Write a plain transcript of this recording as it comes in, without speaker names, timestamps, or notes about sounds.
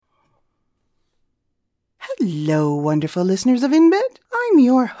Hello, wonderful listeners of In Bed. I'm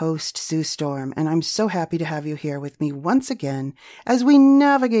your host, Sue Storm, and I'm so happy to have you here with me once again as we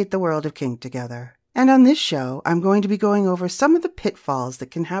navigate the world of kink together. And on this show, I'm going to be going over some of the pitfalls that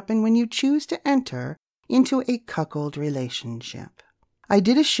can happen when you choose to enter into a cuckold relationship. I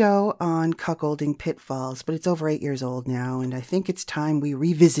did a show on Cuckolding Pitfalls, but it's over 8 years old now, and I think it's time we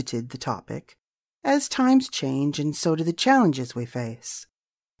revisited the topic, as times change and so do the challenges we face.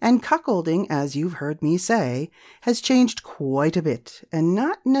 And cuckolding, as you've heard me say, has changed quite a bit, and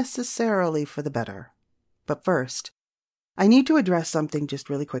not necessarily for the better. But first, I need to address something just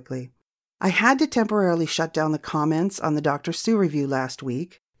really quickly. I had to temporarily shut down the comments on the Dr. Sue review last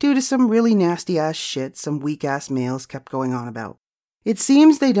week due to some really nasty-ass shit some weak-ass males kept going on about. It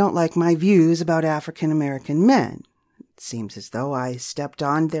seems they don't like my views about African-American men. It seems as though I stepped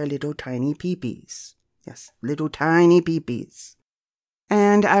on their little tiny peepees. Yes, little tiny peepees.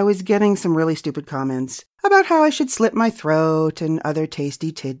 And I was getting some really stupid comments about how I should slit my throat and other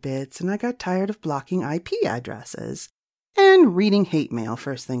tasty tidbits, and I got tired of blocking IP addresses and reading hate mail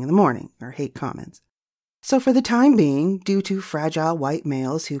first thing in the morning, or hate comments. So for the time being, due to fragile white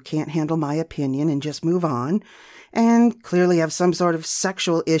males who can't handle my opinion and just move on, and clearly have some sort of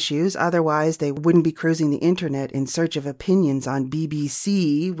sexual issues, otherwise they wouldn't be cruising the internet in search of opinions on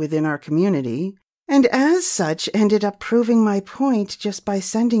BBC within our community, and as such ended up proving my point just by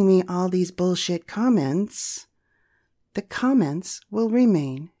sending me all these bullshit comments, the comments will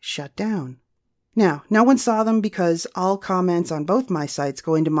remain shut down. Now, no one saw them because all comments on both my sites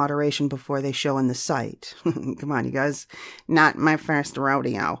go into moderation before they show on the site. Come on, you guys. Not my first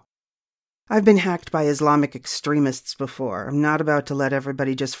rodeo. I've been hacked by Islamic extremists before. I'm not about to let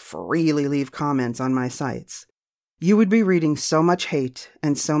everybody just freely leave comments on my sites. You would be reading so much hate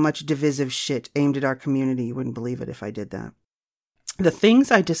and so much divisive shit aimed at our community, you wouldn't believe it if I did that. The things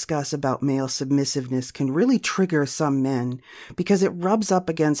I discuss about male submissiveness can really trigger some men because it rubs up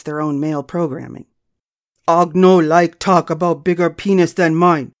against their own male programming. Og no like talk about bigger penis than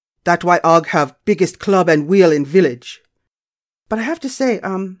mine. That why Og have biggest club and wheel in village. But I have to say,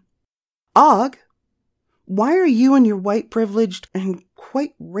 Og, why are you and your white privileged and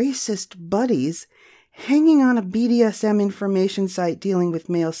quite racist buddies hanging on a BDSM information site dealing with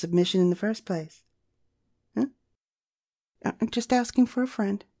male submission in the first place? Huh? I'm just asking for a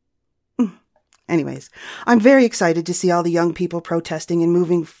friend. Anyways, I'm very excited to see all the young people protesting and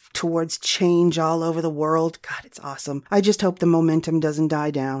moving towards change all over the world. God, it's awesome. I just hope the momentum doesn't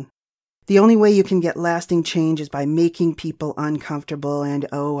die down. The only way you can get lasting change is by making people uncomfortable, and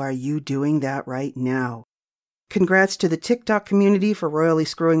oh, are you doing that right now? Congrats to the TikTok community for royally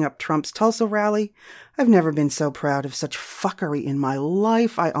screwing up Trump's Tulsa rally. I've never been so proud of such fuckery in my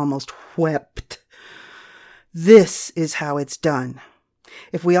life. I almost wept. This is how it's done.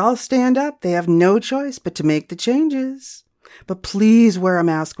 If we all stand up, they have no choice but to make the changes. But please wear a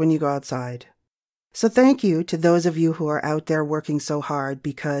mask when you go outside. So thank you to those of you who are out there working so hard,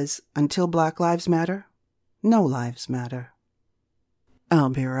 because until Black Lives Matter, no lives matter. I'll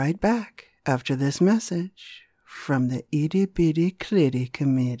be right back after this message from the Itty Bitty Clitty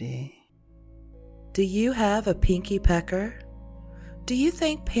Committee. Do you have a pinky pecker? Do you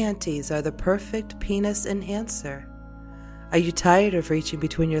think panties are the perfect penis enhancer? Are you tired of reaching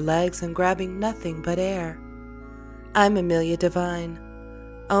between your legs and grabbing nothing but air? I'm Amelia Devine,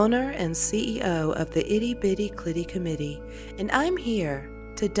 owner and CEO of the Itty Bitty Clitty Committee, and I'm here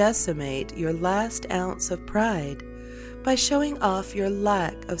to decimate your last ounce of pride by showing off your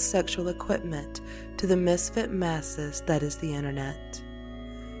lack of sexual equipment to the misfit masses that is the internet.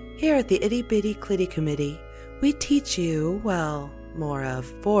 Here at the Itty Bitty Clitty Committee, we teach you, well, more of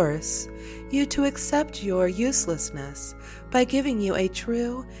force, you to accept your uselessness by giving you a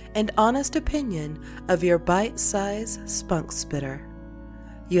true and honest opinion of your bite-sized spunk spitter.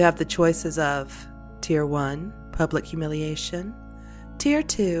 You have the choices of Tier 1, public humiliation, Tier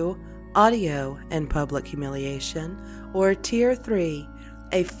 2, audio and public humiliation, or Tier 3,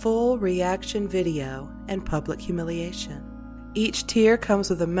 a full reaction video and public humiliation. Each tier comes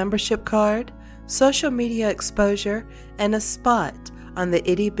with a membership card, social media exposure, and a spot on the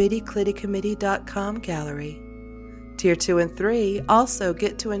ittybittyclittycommittee.com gallery. Tier 2 and 3 also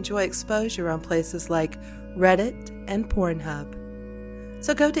get to enjoy exposure on places like Reddit and Pornhub.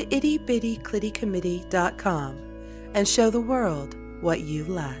 So go to ittybittyclittycommittee.com and show the world what you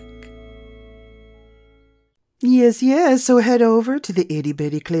lack. Yes, so head over to the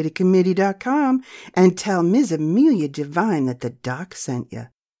ittybittyclittycommittee.com and tell Ms. Amelia Devine that the doc sent you,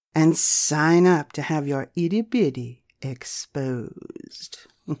 and sign up to have your itty bitty exposed.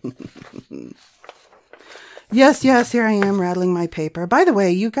 Yes, here I am rattling my paper. By the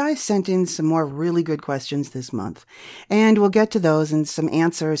way, you guys sent in some more really good questions this month, and we'll get to those and some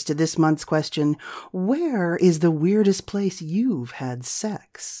answers to this month's question, where is the weirdest place you've had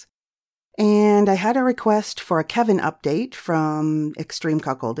sex? And I had a request for a Kevin update from Extreme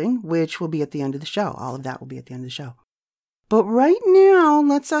Cuckolding, which will be at the end of the show. All of that will be at the end of the show. But right now,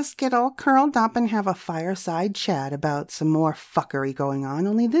 let's us get all curled up and have a fireside chat about some more fuckery going on,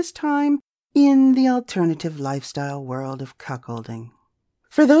 only this time in the alternative lifestyle world of cuckolding.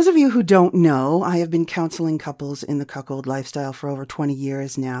 For those of you who don't know, I have been counseling couples in the cuckold lifestyle for over 20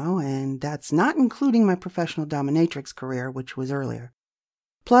 years now, and that's not including my professional dominatrix career, which was earlier.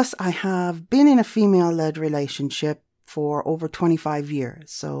 Plus, I have been in a female-led relationship for over 25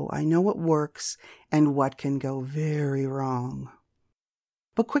 years, so I know what works and what can go very wrong.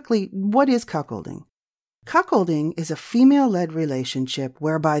 But quickly, what is cuckolding? Cuckolding is a female-led relationship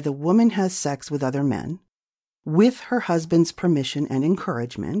whereby the woman has sex with other men, with her husband's permission and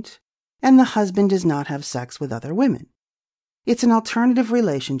encouragement, and the husband does not have sex with other women. It's an alternative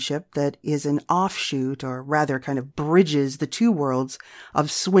relationship that is an offshoot, or rather kind of bridges the two worlds of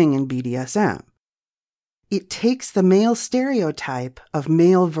swing and BDSM. It takes the male stereotype of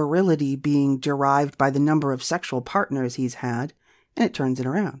male virility being derived by the number of sexual partners he's had, and it turns it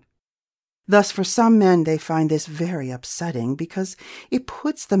around. Thus, for some men, they find this very upsetting because it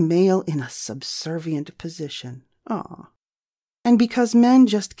puts the male in a subservient position. And because men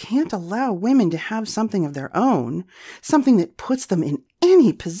just can't allow women to have something of their own, something that puts them in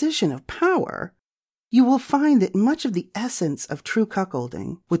any position of power, you will find that much of the essence of true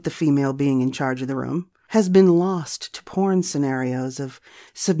cuckolding, with the female being in charge of the room, has been lost to porn scenarios of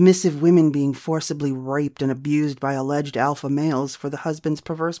submissive women being forcibly raped and abused by alleged alpha males for the husband's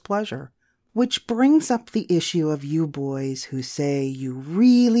perverse pleasure. Which brings up the issue of you boys who say you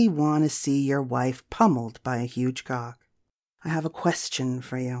really want to see your wife pummeled by a huge cock. I have a question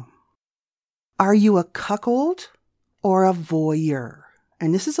for you. Are you a cuckold or a voyeur?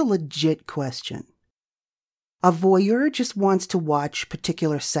 And this is a legit question. A voyeur just wants to watch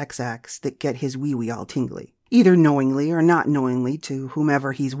particular sex acts that get his wee-wee all tingly, either knowingly or not knowingly to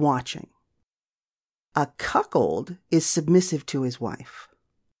whomever he's watching. A cuckold is submissive to his wife.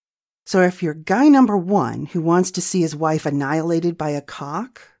 So if you're guy number one who wants to see his wife annihilated by a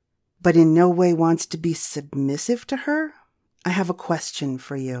cock, but in no way wants to be submissive to her, I have a question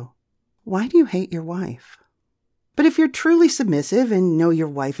for you. Why do you hate your wife? But if you're truly submissive and know your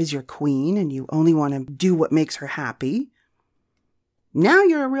wife is your queen and you only want to do what makes her happy, now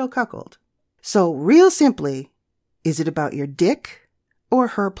you're a real cuckold. So real simply, is it about your dick or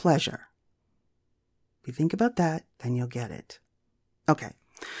her pleasure? If you think about that, then you'll get it. Okay.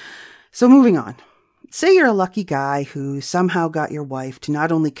 So moving on. Say you're a lucky guy who somehow got your wife to not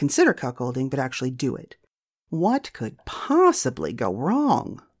only consider cuckolding, but actually do it. What could possibly go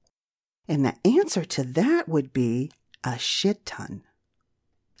wrong? And the answer to that would be a shit ton.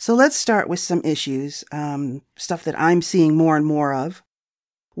 So let's start with some issues, stuff that I'm seeing more and more of,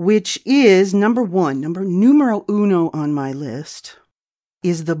 which is number numero uno on my list,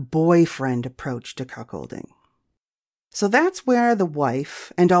 is the boyfriend approach to cuckolding. So that's where the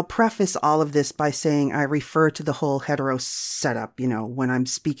wife, and I'll preface all of this by saying I refer to the whole hetero setup, when I'm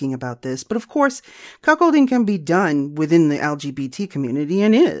speaking about this. But of course, cuckolding can be done within the LGBT community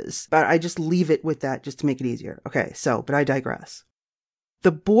and is. But I just leave it with that just to make it easier. Okay, but I digress.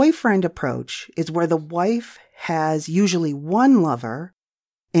 The boyfriend approach is where the wife has usually one lover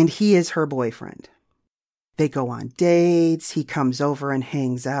and he is her boyfriend. They go on dates, he comes over and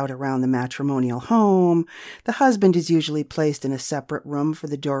hangs out around the matrimonial home. The husband is usually placed in a separate room for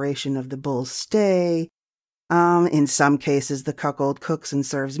the duration of the bull's stay. In some cases, the cuckold cooks and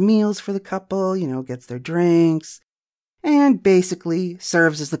serves meals for the couple, gets their drinks, and basically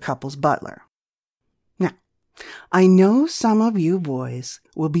serves as the couple's butler. Now, I know some of you boys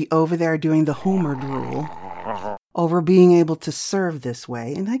will be over there doing the Homer drool over being able to serve this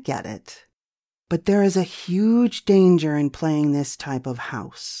way, and I get it. But there is a huge danger in playing this type of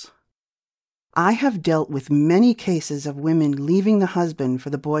house. I have dealt with many cases of women leaving the husband for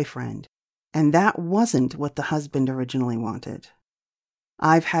the boyfriend, and that wasn't what the husband originally wanted.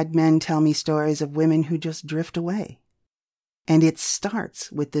 I've had men tell me stories of women who just drift away. And it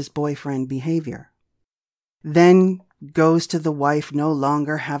starts with this boyfriend behavior. Then goes to the wife no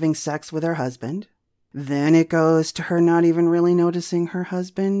longer having sex with her husband. Then it goes to her not even really noticing her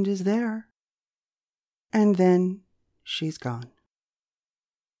husband is there. And then she's gone.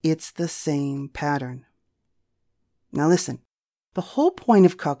 It's the same pattern. Now listen, the whole point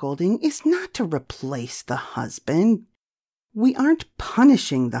of cuckolding is not to replace the husband. We aren't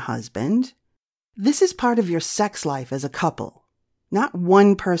punishing the husband. This is part of your sex life as a couple, not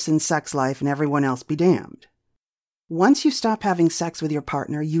one person's sex life and everyone else be damned. Once you stop having sex with your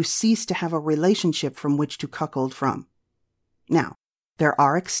partner, you cease to have a relationship from which to cuckold from. Now, there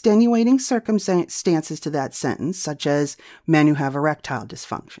are extenuating circumstances to that sentence, such as men who have erectile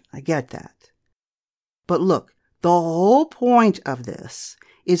dysfunction. I get that. But look, the whole point of this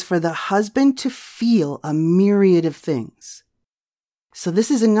is for the husband to feel a myriad of things. So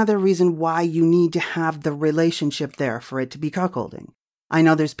this is another reason why you need to have the relationship there for it to be cuckolding. I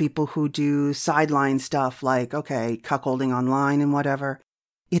know there's people who do sideline stuff like, okay, cuckolding online and whatever.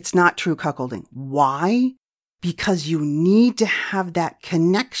 It's not true cuckolding. Why? Because you need to have that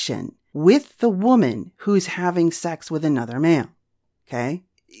connection with the woman who's having sex with another male. Okay?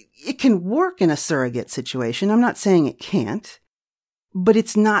 It can work in a surrogate situation. I'm not saying it can't, but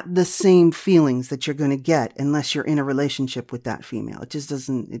it's not the same feelings that you're going to get unless you're in a relationship with that female. It just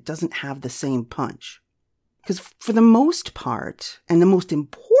doesn't have the same punch. Because for the most part, and the most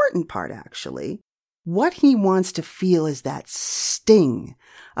important part actually, what he wants to feel is that sting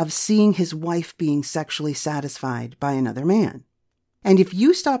of seeing his wife being sexually satisfied by another man. And if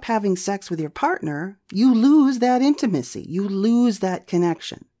you stop having sex with your partner, you lose that intimacy. You lose that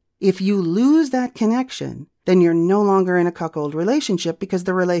connection. If you lose that connection, then you're no longer in a cuckold relationship because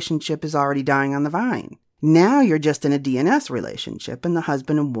the relationship is already dying on the vine. Now you're just in a DNS relationship and the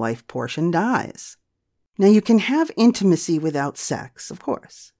husband and wife portion dies. Now, you can have intimacy without sex, of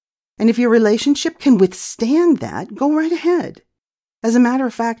course. And if your relationship can withstand that, go right ahead. As a matter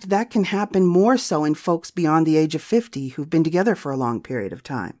of fact, that can happen more so in folks beyond the age of 50 who've been together for a long period of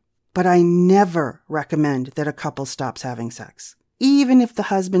time. But I never recommend that a couple stops having sex. Even if the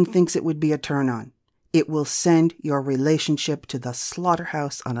husband thinks it would be a turn-on, it will send your relationship to the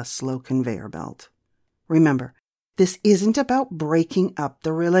slaughterhouse on a slow conveyor belt. Remember, this isn't about breaking up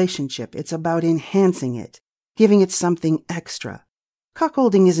the relationship. It's about enhancing it, giving it something extra.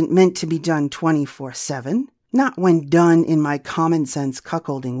 Cuckolding isn't meant to be done 24/7, not when done in my common sense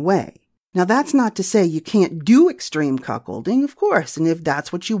cuckolding way. Now, that's not to say you can't do extreme cuckolding, of course, and if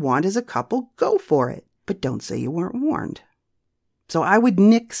that's what you want as a couple, go for it. But don't say you weren't warned. So I would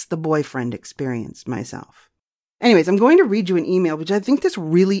nix the boyfriend experience myself. Anyways, I'm going to read you an email, which I think this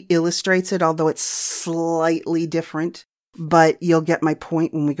really illustrates it, although it's slightly different, but you'll get my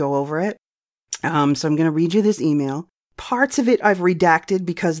point when we go over it. So I'm going to read you this email. Parts of it I've redacted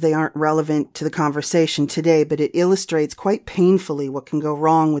because they aren't relevant to the conversation today, but it illustrates quite painfully what can go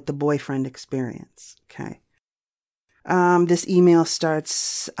wrong with the boyfriend experience. Okay. This email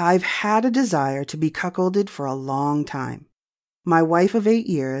starts, I've had a desire to be cuckolded for a long time. My wife of 8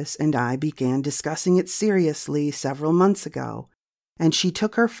 years and I began discussing it seriously several months ago, and she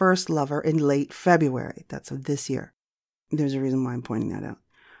took her first lover in late February. That's of this year. There's a reason why I'm pointing that out.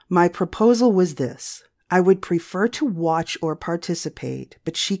 My proposal was this. I would prefer to watch or participate,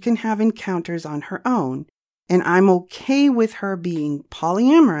 but she can have encounters on her own, and I'm okay with her being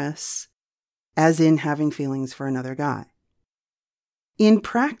polyamorous, as in having feelings for another guy. In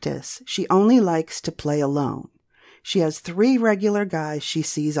practice, she only likes to play alone. She has 3 regular guys she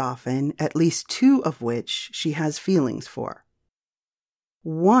sees often, at least 2 of which she has feelings for.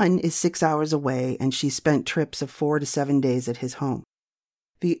 One is 6 hours away, and she spent trips of 4 to 7 days at his home.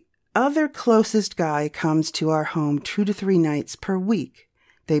 The other closest guy comes to our home 2 to 3 nights per week.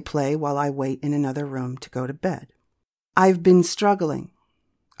 They play while I wait in another room to go to bed. I've been struggling.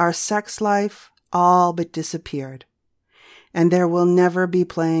 Our sex life all but disappeared. And there will never be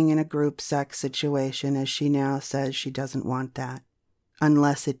playing in a group sex situation, as she now says she doesn't want that,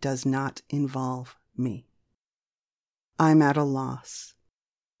 unless it does not involve me. I'm at a loss.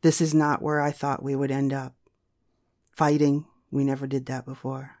 This is not where I thought we would end up. Fighting, we never did that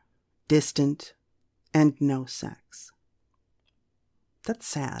before. Distant, and no sex. That's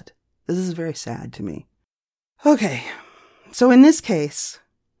sad. This is very sad to me. Okay, so in this case,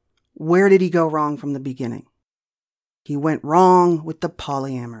 where did he go wrong from the beginning? He went wrong with the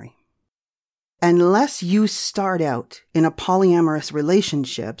polyamory. Unless you start out in a polyamorous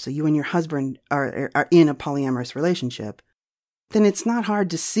relationship, so you and your husband are in a polyamorous relationship, then it's not hard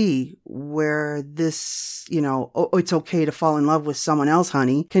to see where this, it's okay to fall in love with someone else,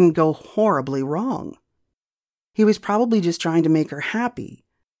 honey, can go horribly wrong. He was probably just trying to make her happy.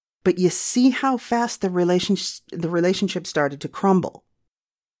 But you see how fast the relationship started to crumble.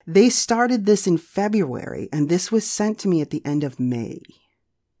 They started this in February, and this was sent to me at the end of May.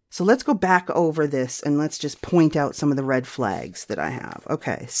 So let's go back over this, and let's just point out some of the red flags that I have.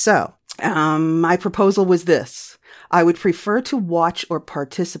 Okay, so my proposal was this. I would prefer to watch or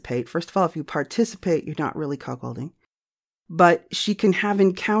participate. First of all, if you participate, you're not really cuckolding. but she can have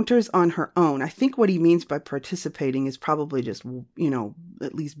encounters on her own. I think what he means by participating is probably just,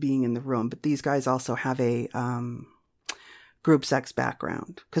 at least being in the room. But these guys also have a group sex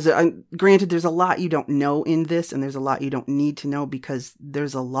background. Because granted, there's a lot you don't know in this, and there's a lot you don't need to know, because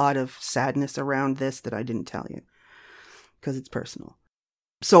there's a lot of sadness around this that I didn't tell you, because it's personal.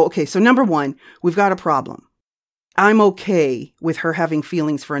 So number one, we've got a problem. I'm okay with her having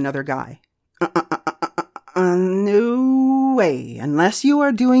feelings for another guy. No way. Unless you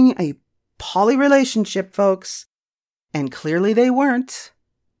are doing a poly relationship, folks. And clearly they weren't.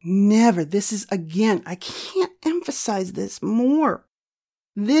 Never. This is, again, I can't emphasize this more.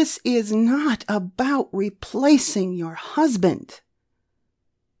 This is not about replacing your husband.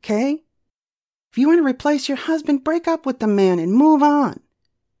 Okay? If you want to replace your husband, break up with the man and move on.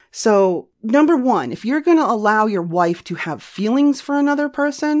 So, number one, if you're going to allow your wife to have feelings for another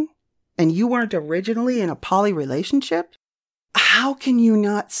person, and you weren't originally in a poly relationship, how can you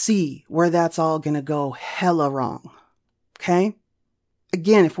not see where that's all going to go hella wrong? Okay?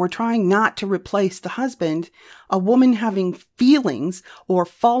 Again, if we're trying not to replace the husband, a woman having feelings or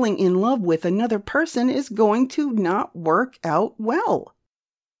falling in love with another person is going to not work out well.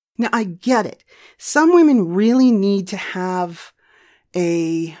 Now, I get it. Some women really need to have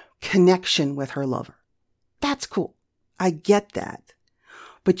a connection with her lover. That's cool. I get that.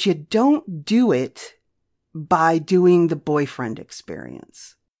 But you don't do it by doing the boyfriend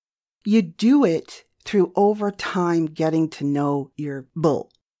experience. You do it through over time getting to know your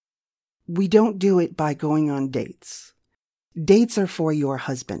bull. We don't do it by going on dates. Dates are for your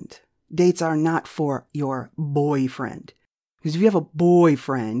husband. Dates are not for your boyfriend. Because if you have a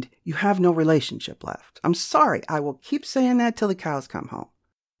boyfriend, you have no relationship left. I'm sorry. I will keep saying that till the cows come home.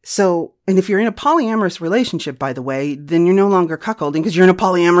 So, and if you're in a polyamorous relationship, by the way, then you're no longer cuckolding because you're in a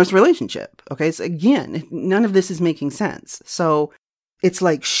polyamorous relationship. Okay. So again, none of this is making sense. So it's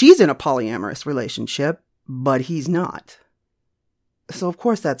like she's in a polyamorous relationship, but he's not. So of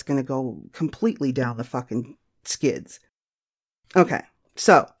course that's going to go completely down the fucking skids. Okay.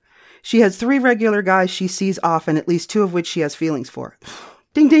 So she has 3 regular guys she sees often, at least 2 of which she has feelings for.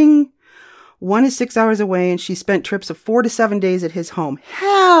 Ding, ding. 1 is 6 hours away, and she spent trips of 4 to 7 days at his home.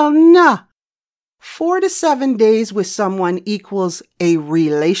 Hell nah. 4 to 7 days with someone equals a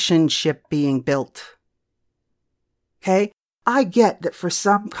relationship being built. Okay? I get that for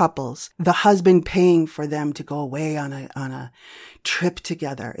some couples, the husband paying for them to go away on a trip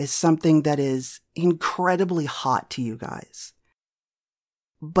together is something that is incredibly hot to you guys.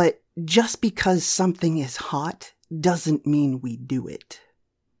 But just because something is hot doesn't mean we do it.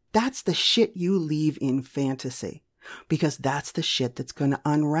 That's the shit you leave in fantasy, because that's the shit that's going to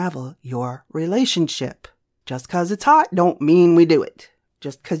unravel your relationship. Just because it's hot don't mean we do it.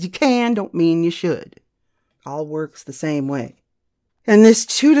 Just because you can don't mean you should. All works the same way. And this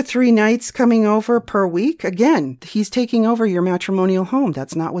 2 to 3 nights coming over per week, again, he's taking over your matrimonial home.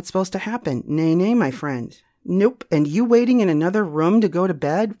 That's not what's supposed to happen. Nay, nay, my friend. Nope. And you waiting in another room to go to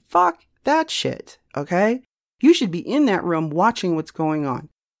bed? Fuck that shit. Okay? You should be in that room watching what's going on.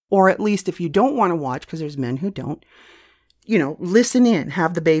 Or at least if you don't want to watch, because there's men who don't, listen in,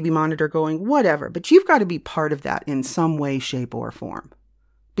 have the baby monitor going, whatever. But you've got to be part of that in some way, shape, or form.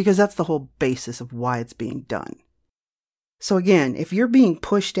 Because that's the whole basis of why it's being done. So again, if you're being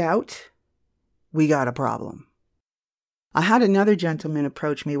pushed out, we got a problem. I had another gentleman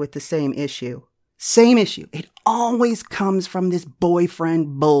approach me with the same issue. Same issue. It always comes from this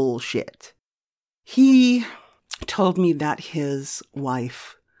boyfriend bullshit. He told me that his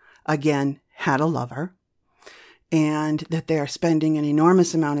wife, again, had a lover, and that they are spending an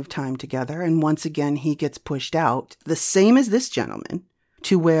enormous amount of time together. And once again, he gets pushed out, the same as this gentleman,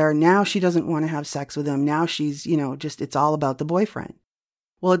 to where now she doesn't want to have sex with him. Now she's, it's all about the boyfriend.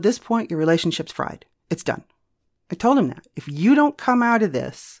 Well, at this point, your relationship's fried. It's done. I told him that. If you don't come out of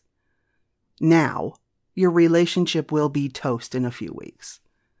this now, your relationship will be toast in a few weeks.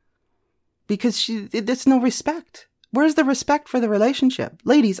 Because there's no respect. Where's the respect for the relationship?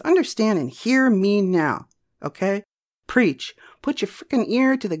 Ladies, understand and hear me now, okay? Preach. Put your freaking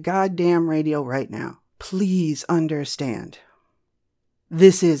ear to the goddamn radio right now. Please understand.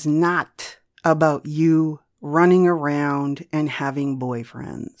 This is not about you running around and having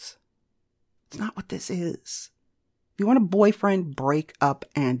boyfriends. It's not what this is. If you want a boyfriend, break up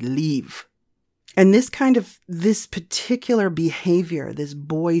and leave. And this particular behavior, this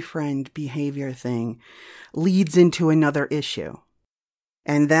boyfriend behavior thing, leads into another issue.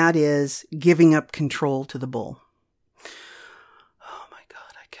 And that is giving up control to the bull. Oh my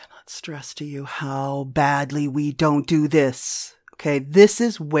God, I cannot stress to you how badly we don't do this. Okay, this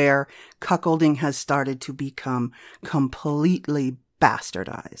is where cuckolding has started to become completely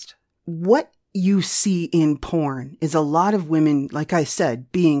bastardized. What you see in porn is a lot of women, like I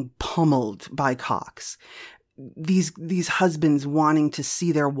said, being pummeled by cocks. These husbands wanting to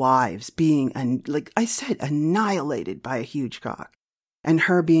see their wives being, like I said, annihilated by a huge cock. And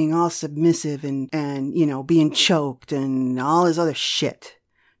her being all submissive and being choked and all this other shit.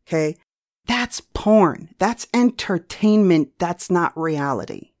 Okay? That's porn. That's entertainment. That's not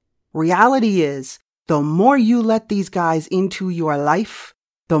reality. Reality is, the more you let these guys into your life,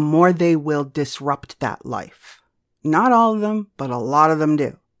 the more they will disrupt that life. Not all of them, but a lot of them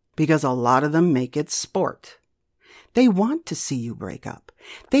do. Because a lot of them make it sport. They want to see you break up.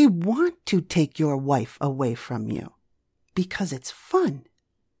 They want to take your wife away from you. Because it's fun.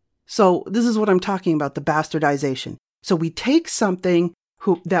 So this is what I'm talking about, the bastardization. So we take something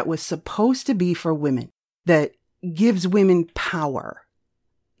that was supposed to be for women, that gives women power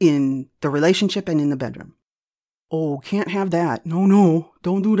in the relationship and in the bedroom. Oh, can't have that. No,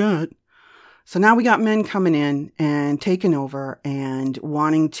 don't do that. So now we got men coming in and taking over and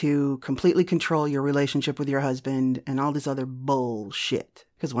wanting to completely control your relationship with your husband and all this other bullshit.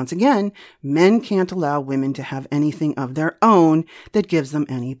 Because once again, men can't allow women to have anything of their own that gives them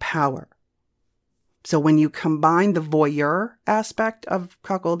any power. So when you combine the voyeur aspect of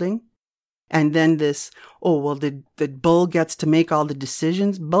cuckolding and then this, the bull gets to make all the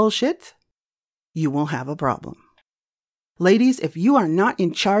decisions bullshit, you will have a problem. Ladies, if you are not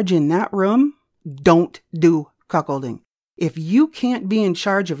in charge in that room, don't do cuckolding. If you can't be in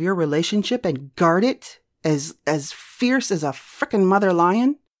charge of your relationship and guard it as fierce as a frickin' mother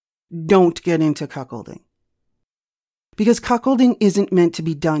lion, don't get into cuckolding. Because cuckolding isn't meant to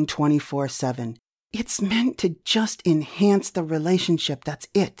be done 24/7. It's meant to just enhance the relationship. That's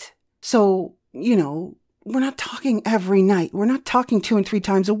it. So, we're not talking every night. We're not talking 2 and 3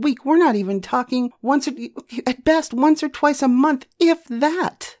 times a week. We're not even talking at best once or twice a month, if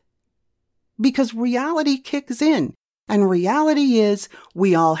that. Because reality kicks in. And reality is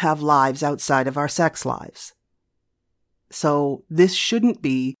we all have lives outside of our sex lives. So this shouldn't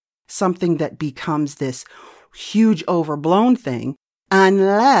be something that becomes this huge overblown thing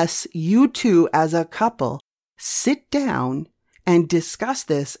unless you two as a couple sit down and discuss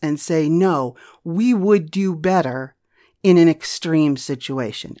this and say, no, we would do better in an extreme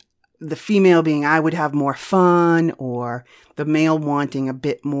situation. The female being, I would have more fun, or the male wanting a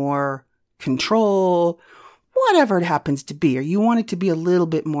bit more control, whatever it happens to be, or you want it to be a little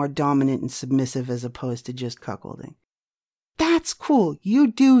bit more dominant and submissive as opposed to just cuckolding. That's cool. You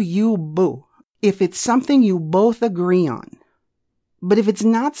do you, boo. If it's something you both agree on. But if it's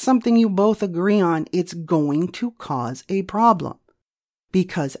not something you both agree on, it's going to cause a problem.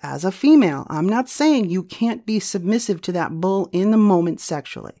 Because as a female, I'm not saying you can't be submissive to that bull in the moment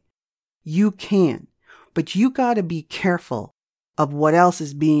sexually. You can. But you got to be careful of what else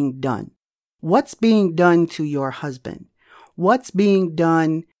is being done. What's being done to your husband? What's being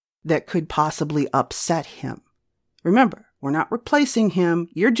done that could possibly upset him? Remember, we're not replacing him.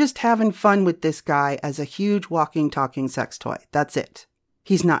 You're just having fun with this guy as a huge walking, talking sex toy. That's it.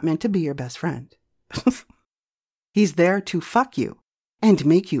 He's not meant to be your best friend. He's there to fuck you and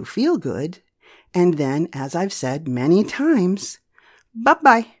make you feel good. And then, as I've said many times,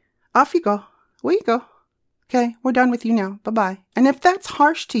 bye-bye. Off you go. Away you go. Okay, we're done with you now. Bye-bye. And if that's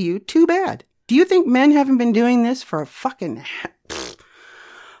harsh to you, too bad. Do you think men haven't been doing this for fucking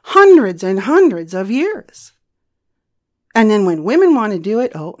hundreds and hundreds of years? And then when women want to do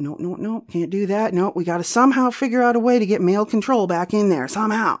it, oh, no, can't do that. No, we got to somehow figure out a way to get male control back in there,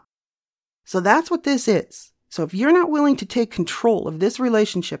 somehow. So that's what this is. So if you're not willing to take control of this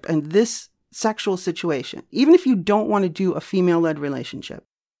relationship and this sexual situation, even if you don't want to do a female-led relationship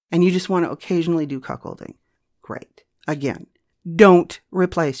and you just want to occasionally do cuckolding, great. Again, don't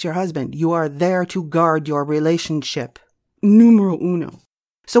replace your husband. You are there to guard your relationship. Numero uno.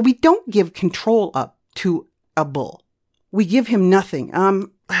 So we don't give control up to a bull. We give him nothing.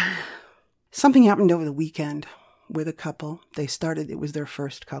 Something happened over the weekend with a couple. It was their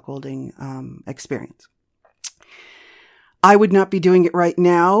first cuckolding experience. I would not be doing it right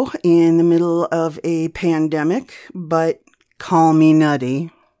now in the middle of a pandemic, but call me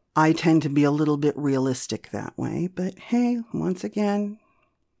nutty. I tend to be a little bit realistic that way, but hey, once again,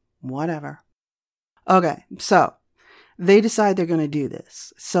 whatever. Okay, so they decide they're going to do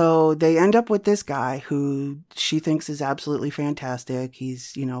this. So they end up with this guy who she thinks is absolutely fantastic.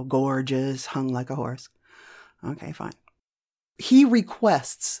 He's, gorgeous, hung like a horse. Okay, fine. He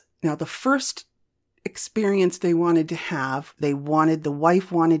requests, now the first experience they wanted to have, the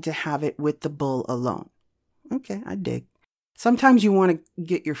wife wanted to have it with the bull alone. Okay, I dig. Sometimes you want to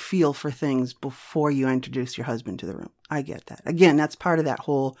get your feel for things before you introduce your husband to the room. I get that. Again, that's part of that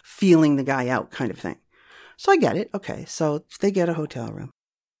whole feeling the guy out kind of thing. So I get it. Okay, so they get a hotel room.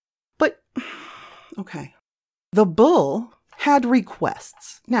 But, okay. The bull had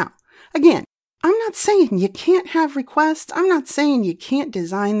requests. Now, again, I'm not saying you can't have requests. I'm not saying you can't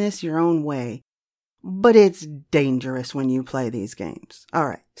design this your own way. But it's dangerous when you play these games. All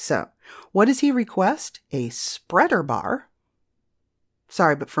right, so what does he request? A spreader bar.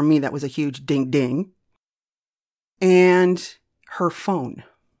 Sorry, but for me, that was a huge ding ding. And her phone.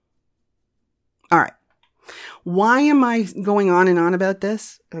 All right. Why am I going on and on about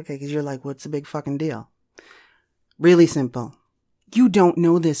this? Okay, because you're like, what's the big fucking deal? Really simple. You don't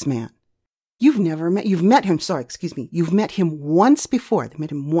know this man. You've met him once before. They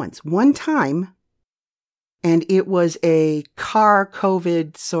met him once, one time. And it was a car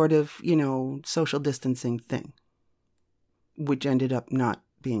COVID sort of, social distancing thing, which ended up not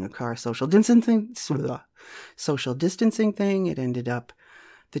being a car social distancing thing. It ended up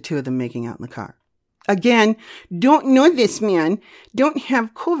the two of them making out in the car. Again, don't know this man. Don't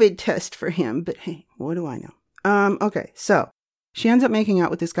have COVID test for him. But hey, what do I know? Okay, so she ends up making out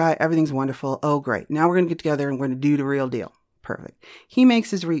with this guy. Everything's wonderful. Oh, great. Now we're going to get together and we're going to do the real deal. Perfect. He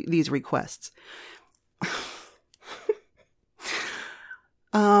makes these requests.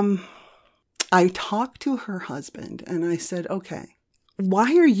 I talked to her husband and I said, okay,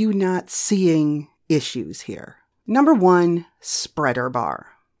 why are you not seeing issues here? Number one, spreader bar.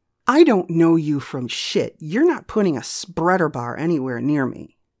 I don't know you from shit. You're not putting a spreader bar anywhere near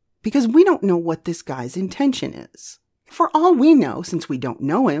me because we don't know what this guy's intention is. For all we know, since we don't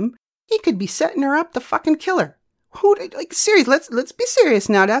know him, he could be setting her up to fucking kill her. Serious, let's be serious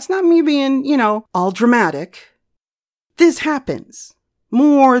now. That's not me being, all dramatic. This happens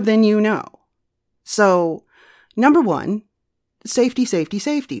more than you know. So, number one,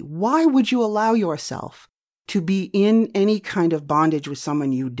 safety. Why would you allow yourself to be in any kind of bondage with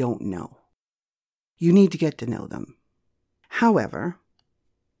someone you don't know? You need to get to know them. However,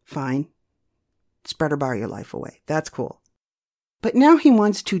 fine, spreader bar your life away. That's cool. But now he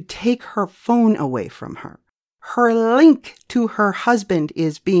wants to take her phone away from her. Her link to her husband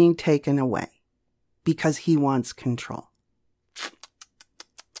is being taken away because he wants control.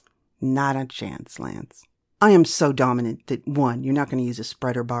 Not a chance, Lance. I am so dominant that, one, you're not going to use a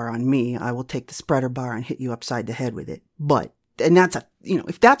spreader bar on me. I will take the spreader bar and hit you upside the head with it. And that's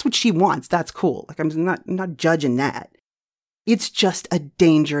if that's what she wants, that's cool. Like, I'm not judging that. It's just a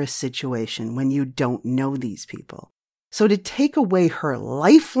dangerous situation when you don't know these people. So to take away her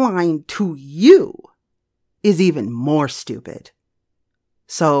lifeline to you is even more stupid.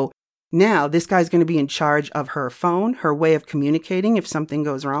 So now this guy's going to be in charge of her phone, her way of communicating if something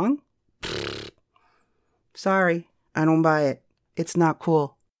goes wrong. Sorry, I don't buy it. It's not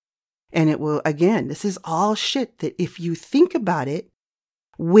cool. And it will, again, this is all shit that if you think about it,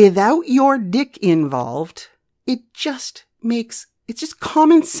 without your dick involved, it's just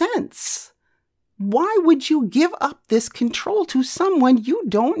common sense. Why would you give up this control to someone you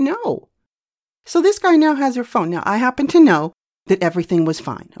don't know? So this guy now has her phone. Now, I happen to know that everything was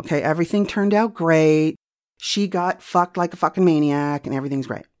fine. Okay, everything turned out great. She got fucked like a fucking maniac and everything's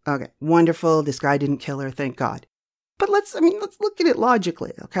great. Okay, wonderful. This guy didn't kill her, thank God. But let's look at it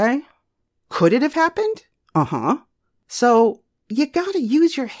logically, okay? Could it have happened? Uh-huh. So you gotta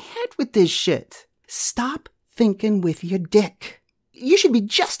use your head with this shit. Stop thinking with your dick. You should be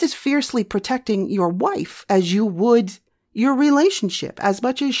just as fiercely protecting your wife as you would your relationship, as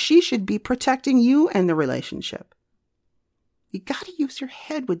much as she should be protecting you and the relationship. You gotta use your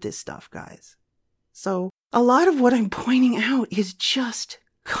head with this stuff, guys. So a lot of what I'm pointing out is just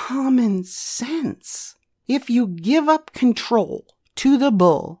common sense. If you give up control to the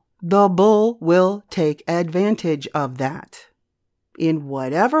bull will take advantage of that in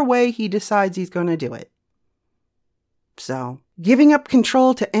whatever way he decides he's going to do it. So, giving up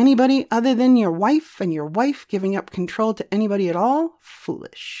control to anybody other than your wife and your wife giving up control to anybody at all,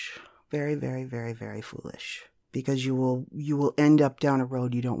 foolish. Very, very, very, very foolish. Because you will end up down a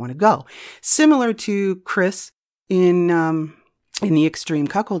road you don't want to go. Similar to Chris in the Extreme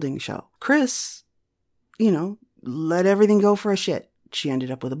Cuckolding show. Chris, let everything go for a shit. She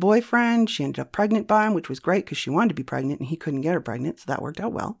ended up with a boyfriend. She ended up pregnant by him, which was great because she wanted to be pregnant and he couldn't get her pregnant. So that worked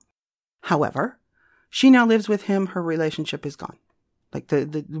out well. However, she now lives with him. Her relationship is gone. Like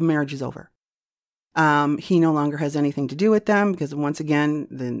the marriage is over. He no longer has anything to do with them because once again,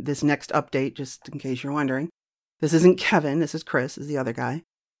 this next update, just in case you're wondering, this isn't Kevin. This is Chris, is the other guy.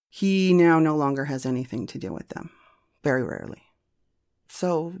 He now no longer has anything to do with them. Very rarely.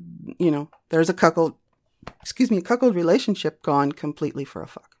 So, there's a cuckold cuckold relationship gone completely for a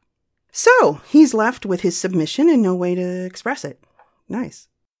fuck. So he's left with his submission and no way to express it. Nice.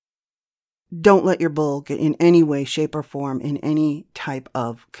 Don't let your bull get in any way, shape, or form in any type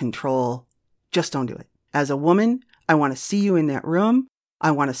of control. Just don't do it. As a woman, I want to see you in that room.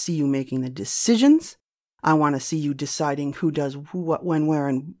 I want to see you making the decisions. I want to see you deciding who does who, what, when, where,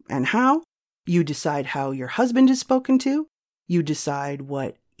 and how. You decide how your husband is spoken to. You decide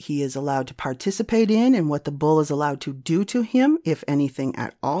what he is allowed to participate in and what the bull is allowed to do to him, if anything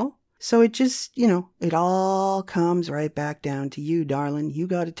at all. So it just, it all comes right back down to you, darling. You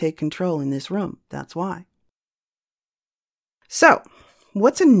got to take control in this room. That's why. So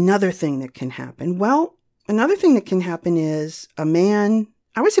what's another thing that can happen? Well, another thing that can happen is a man,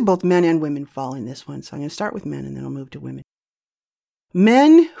 I would say both men and women fall in this one. So I'm going to start with men and then I'll move to women.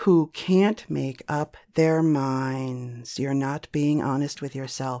 Men who can't make up their minds. You're not being honest with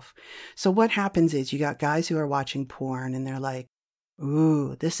yourself. So what happens is you got guys who are watching porn and they're like,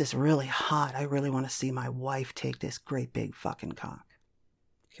 ooh, this is really hot. I really want to see my wife take this great big fucking cock.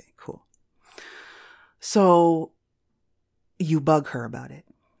 Okay, cool. So you bug her about it.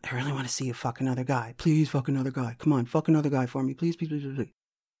 I really want to see you fuck another guy. Please fuck another guy. Come on, fuck another guy for me. Please, please, please, please.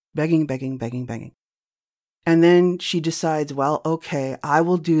 Begging, begging, begging, begging. And then she decides, well, okay, I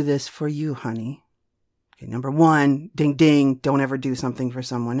will do this for you, honey. Okay, number one, ding, ding, don't ever do something for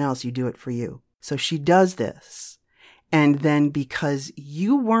someone else. You do it for you. So she does this. And then because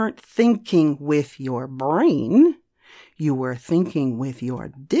you weren't thinking with your brain, you were thinking with your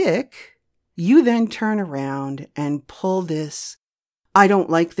dick, you then turn around and pull this, I don't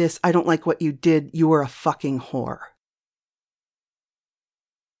like this, I don't like what you did, you were a fucking whore.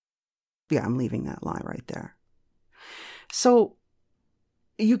 Yeah, I'm leaving that lie right there. So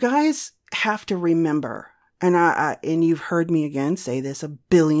you guys have to remember, and you've heard me again say this 1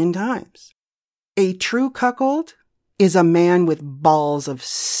 billion times, a true cuckold is a man with balls of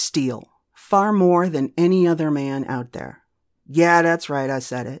steel, far more than any other man out there. Yeah, that's right, I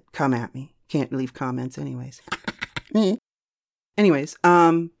said it. Come at me. Can't leave comments anyways. Anyways,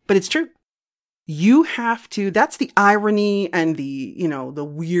 but it's true. You have to, that's the irony and the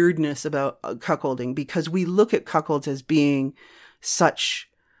weirdness about cuckolding, because we look at cuckolds as being such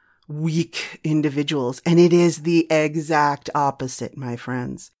weak individuals, and it is the exact opposite, my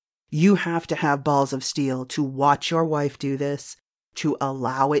friends. You have to have balls of steel to watch your wife do this, to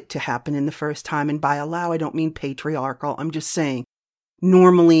allow it to happen in the first time. And by allow, I don't mean patriarchal. I'm just saying,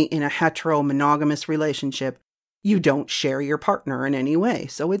 normally in a hetero-monogamous relationship, you don't share your partner in any way.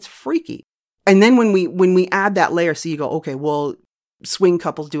 So it's freaky. And then when we add that layer, so you go, okay, well, swing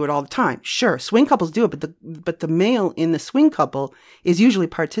couples do it all the time. Sure, swing couples do it, but the male in the swing couple is usually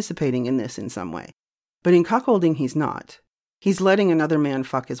participating in this in some way. But in cuckolding, he's not. He's letting another man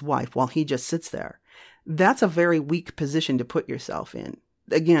fuck his wife while he just sits there. That's a very weak position to put yourself in.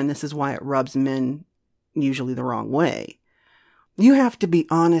 Again, this is why it rubs men usually the wrong way. You have to be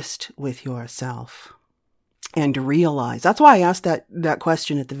honest with yourself and realize. That's why I asked that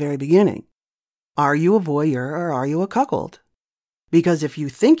question at the very beginning. Are you a voyeur or are you a cuckold? Because if you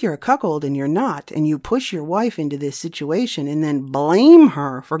think you're a cuckold and you're not, and you push your wife into this situation and then blame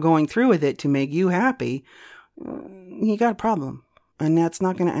her for going through with it to make you happy, you got a problem, and that's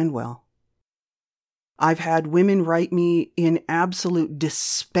not going to end well. I've had women write me in absolute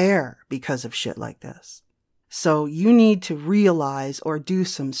despair because of shit like this. So you need to realize or do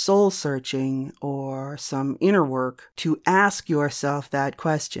some soul searching or some inner work to ask yourself that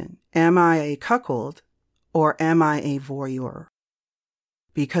question. Am I a cuckold or am I a voyeur?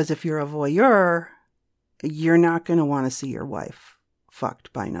 Because if you're a voyeur, you're not going to want to see your wife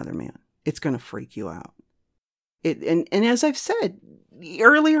fucked by another man. It's going to freak you out. And as I've said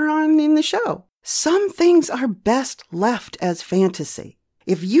earlier on in the show, some things are best left as fantasy.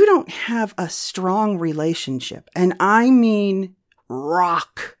 If you don't have a strong relationship, and I mean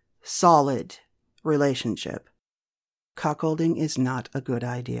rock solid relationship, cuckolding is not a good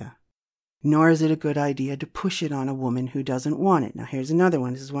idea. Nor is it a good idea to push it on a woman who doesn't want it. Now, here's another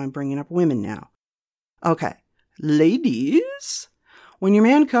one. This is why I'm bringing up women now. Okay, ladies, when your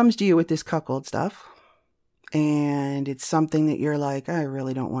man comes to you with this cuckold stuff, and it's something that you're like, I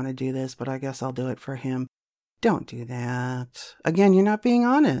really don't want to do this, but I guess I'll do it for him. Don't do that. Again, you're not being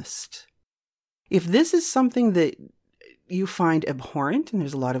honest. If this is something that you find abhorrent, and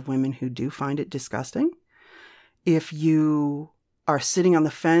there's a lot of women who do find it disgusting, if you are sitting on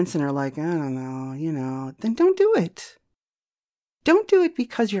the fence and are like, I don't know, then don't do it. Don't do it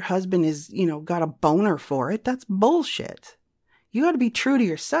because your husband is, got a boner for it. That's bullshit. You got to be true to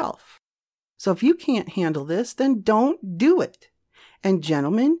yourself. So if you can't handle this, then don't do it. And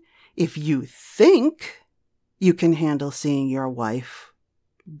gentlemen, if you think you can handle seeing your wife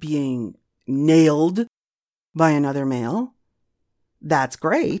being nailed by another male, that's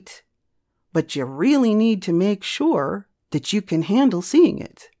great. But you really need to make sure that you can handle seeing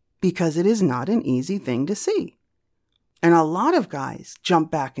it, because it is not an easy thing to see. And a lot of guys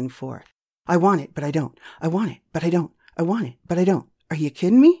jump back and forth. I want it, but I don't. I want it, but I don't. I want it, but I don't. Are you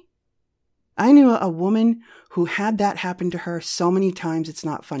kidding me? I knew a woman who had that happen to her so many times, it's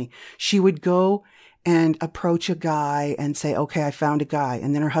not funny. She would go and approach a guy and say, okay, I found a guy.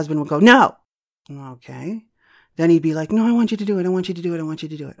 And then her husband would go, no. Okay. Then he'd be like, no, I want you to do it. I want you to do it. I want you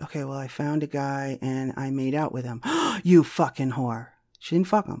to do it. Okay, well, I found a guy and I made out with him. You fucking whore. She didn't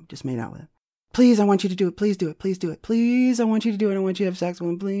fuck him, just made out with him. Please, I want you to do it. Please do it. Please do it. Please, I want you to do it. I want you to have sex with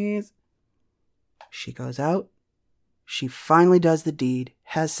him, please. She goes out. She finally does the deed,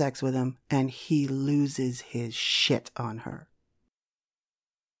 has sex with him, and he loses his shit on her.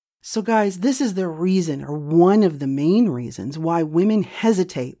 So guys, this is the reason, or one of the main reasons, why women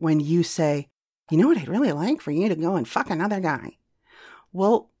hesitate when you say, you know what I'd really like for you to go and fuck another guy.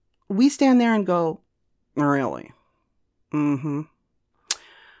 Well, we stand there and go, really? Mm-hmm.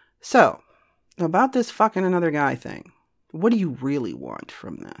 So, about this fucking another guy thing, what do you really want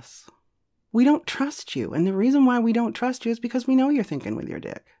from this? We don't trust you. And the reason why we don't trust you is because we know you're thinking with your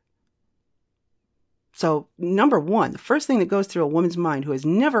dick. So, number one, the first thing that goes through a woman's mind who has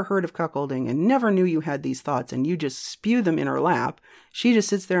never heard of cuckolding and never knew you had these thoughts and you just spew them in her lap, she just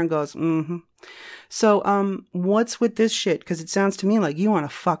sits there and goes, mm-hmm. So, what's with this shit? Because it sounds to me like you want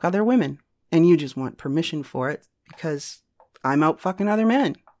to fuck other women and you just want permission for it because I'm out fucking other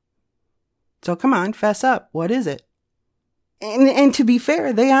men. So come on, fess up. What is it? And to be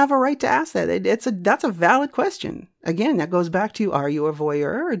fair, they have a right to ask that. That's a valid question. Again, that goes back to, are you a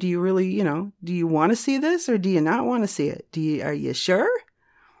voyeur, or do you really, do you want to see this or do you not want to see it? Are you sure?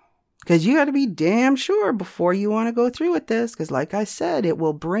 Because you got to be damn sure before you want to go through with this. Because like I said, it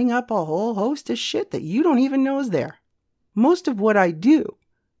will bring up a whole host of shit that you don't even know is there. Most of what I do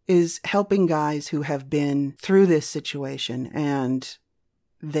is helping guys who have been through this situation and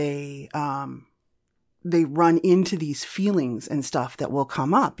they run into these feelings and stuff that will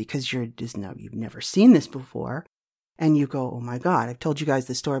come up because you've never seen this before. And you go, oh my God, I've told you guys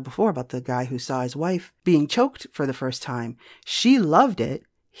the story before about the guy who saw his wife being choked for the first time. She loved it.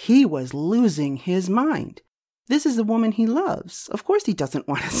 He was losing his mind. This is the woman he loves. Of course he doesn't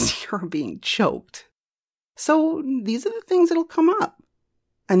want to see her being choked. So these are the things that'll come up.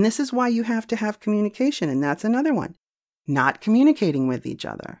 And this is why you have to have communication. And that's another one. Not communicating with each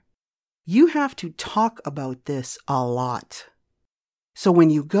other. You have to talk about this a lot. So when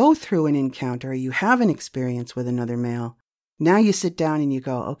you go through an encounter, you have an experience with another male, now you sit down and you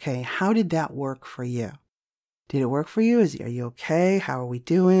go, okay, how did that work for you? Did it work for you? Are you okay? How are we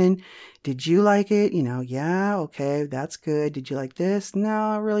doing? Did you like it? Yeah, okay, that's good. Did you like this? No,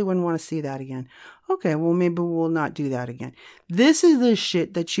 I really wouldn't want to see that again. Okay, well, maybe we'll not do that again. This is the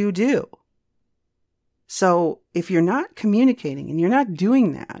shit that you do. So if you're not communicating and you're not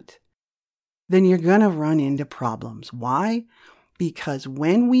doing that, then you're going to run into problems. Why? Because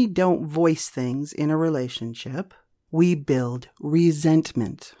when we don't voice things in a relationship, we build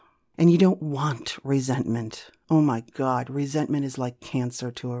resentment. And you don't want resentment. Oh my God, resentment is like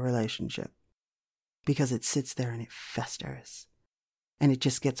cancer to a relationship. Because it sits there and it festers. And it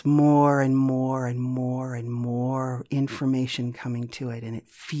just gets more and more and more and more information coming to it. And it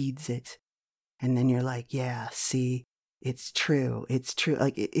feeds it. And then you're like, yeah, see, it's true. It's true.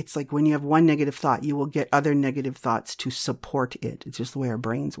 It's like when you have one negative thought, you will get other negative thoughts to support it. It's just the way our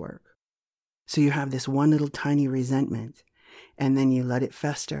brains work. So you have this one little tiny resentment, and then you let it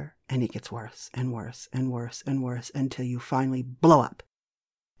fester, and it gets worse and worse and worse and worse until you finally blow up.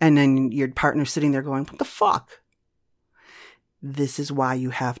 And then your partner's sitting there going, what the fuck? This is why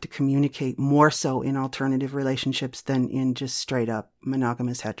you have to communicate more so in alternative relationships than in just straight up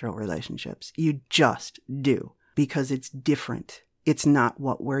monogamous hetero relationships. You just do. Because it's different. It's not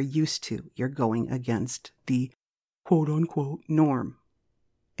what we're used to. You're going against the quote unquote norm.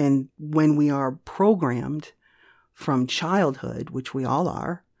 And when we are programmed from childhood, which we all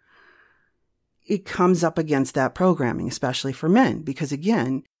are, it comes up against that programming, especially for men. Because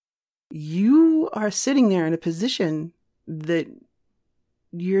again, you are sitting there in a position that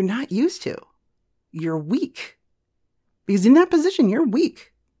you're not used to. You're weak. Because in that position, you're weak.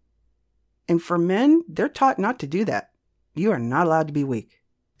 And for men, they're taught not to do that. You are not allowed to be weak.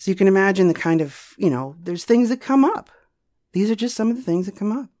 So you can imagine the kind of, there's things that come up. These are just some of the things that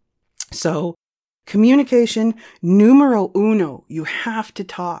come up. So communication, numero uno, you have to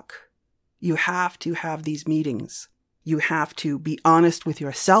talk. You have to have these meetings. You have to be honest with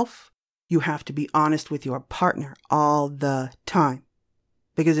yourself. You have to be honest with your partner all the time.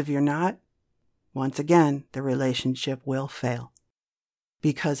 Because if you're not, once again, the relationship will fail.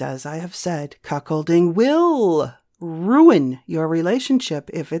 Because as I have said, cuckolding will ruin your relationship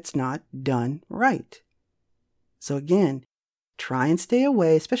if it's not done right. So again, try and stay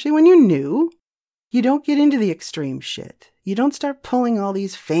away, especially when you're new. You don't get into the extreme shit. You don't start pulling all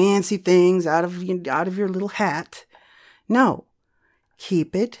these fancy things out of your little hat. No.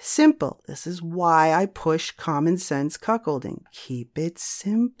 Keep it simple. This is why I push common sense cuckolding. Keep it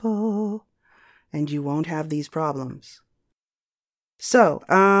simple, and you won't have these problems. So,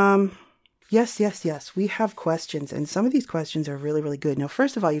 yes, we have questions, and some of these questions are really, really good. Now,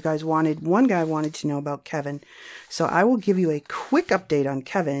 first of all, one guy wanted to know about Kevin, so I will give you a quick update on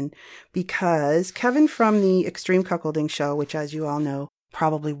Kevin, because Kevin from the Extreme Cuckolding Show, which, as you all know,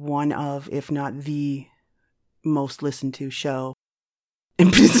 probably one of, if not the most listened to show,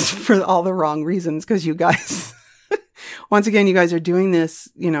 and for all the wrong reasons, because you guys, once again, you guys are doing this,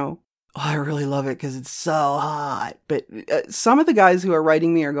 I really love it because it's so hot. But some of the guys who are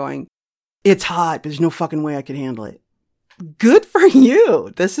writing me are going, it's hot, but there's no fucking way I could handle it. Good for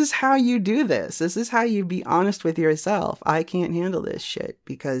you. This is how you do this. This is how you be honest with yourself. I can't handle this shit,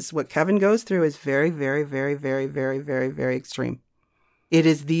 because what Kevin goes through is very, very, very, very, very, very, very extreme. It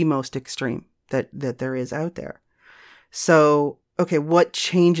is the most extreme that there is out there. So, okay, what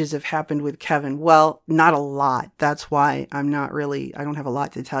changes have happened with Kevin? Well, not a lot. That's why I don't have a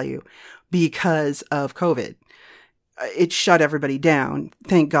lot to tell you, because of COVID. It shut everybody down.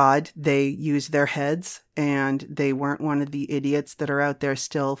 Thank God they used their heads and they weren't one of the idiots that are out there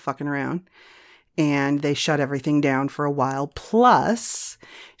still fucking around. And they shut everything down for a while. Plus,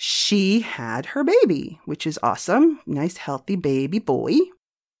 she had her baby, which is awesome. Nice, healthy baby boy.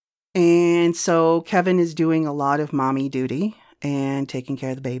 And so Kevin is doing a lot of mommy duty and taking care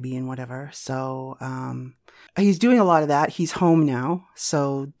of the baby and whatever. So he's doing a lot of that. He's home now.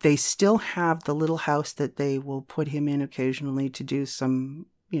 So they still have the little house that they will put him in occasionally to do some,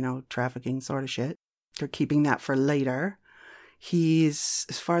 trafficking sort of shit. They're keeping that for later. He's,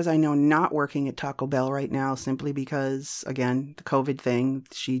 as far as I know, not working at Taco Bell right now, simply because, again, the COVID thing,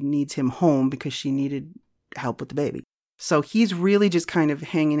 she needs him home because she needed help with the baby. So he's really just kind of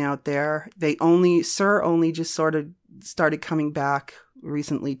hanging out there. Sir only just sort of started coming back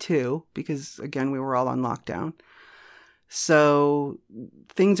recently too, because again, we were all on lockdown. So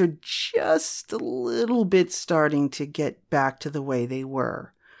things are just a little bit starting to get back to the way they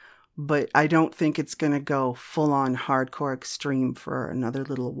were. But I don't think it's going to go full on hardcore extreme for another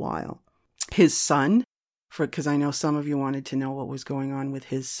little while. His son, because I know some of you wanted to know what was going on with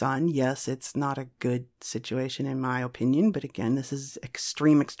his son. Yes, it's not a good situation in my opinion. But again, this is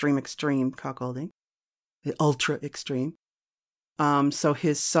extreme cuckolding. The ultra extreme. So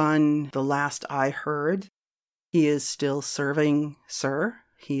his son, the last I heard, he is still serving Sir.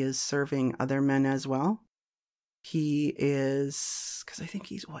 He is serving other men as well. He is, because I think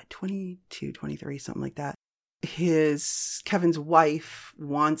he's 22, 23, something like that. Kevin's wife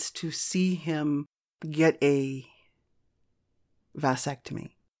wants to see him get a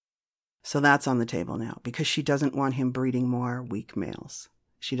vasectomy. So that's on the table now, because she doesn't want him breeding more weak males.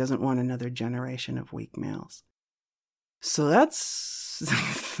 She doesn't want another generation of weak males. So that's,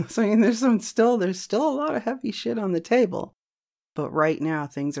 there's still a lot of heavy shit on the table. But right now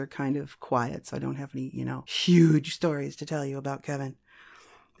things are kind of quiet. So I don't have any, huge stories to tell you about Kevin.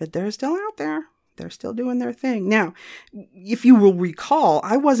 But they're still out there. They're still doing their thing. Now, if you will recall,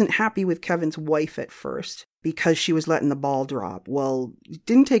 I wasn't happy with Kevin's wife at first because she was letting the ball drop. Well, it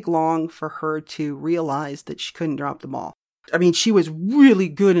didn't take long for her to realize that she couldn't drop the ball. I mean, she was really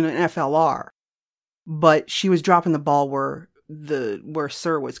good in an FLR, but she was dropping the ball where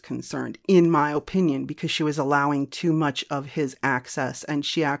Sir was concerned, in my opinion, because she was allowing too much of his access. And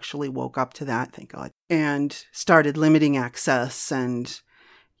she actually woke up to that, thank God, and started limiting access and,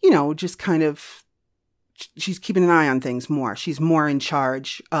 just kind of, she's keeping an eye on things more. She's more in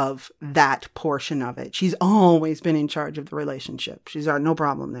charge of that portion of it. She's always been in charge of the relationship. She's got no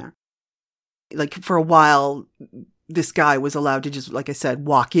problem there. Like for a while, this guy was allowed to just, like I said,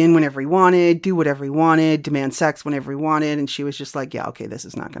 walk in whenever he wanted, do whatever he wanted, demand sex whenever he wanted. And she was just like, yeah, okay, this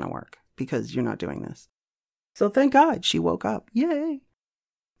is not going to work because you're not doing this. So thank God she woke up. Yay.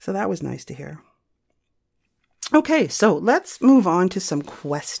 So that was nice to hear. Okay, so let's move on to some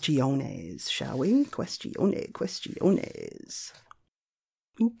questiones, shall we? Questiones.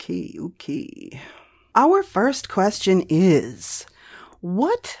 Okay. Our first question is,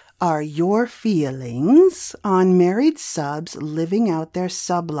 what are your feelings on married subs living out their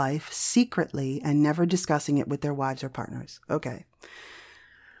sub life secretly and never discussing it with their wives or partners? Okay.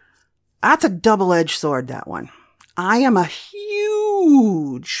 That's a double-edged sword, that one. I am a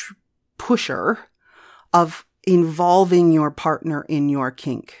huge pusher of involving your partner in your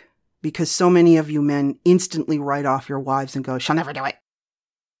kink, because so many of you men instantly write off your wives and go, she'll never do it.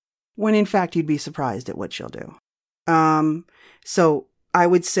 When in fact, you'd be surprised at what she'll do. So I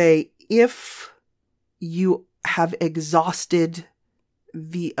would say if you have exhausted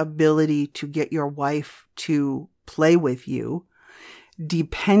the ability to get your wife to play with you,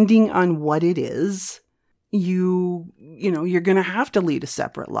 depending on what it is, you're going to have to lead a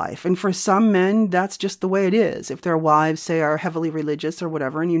separate life. And for some men, that's just the way it is. If their wives, say, are heavily religious or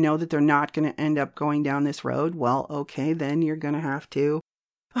whatever, and you know that they're not going to end up going down this road, well, okay, then you're going to have to,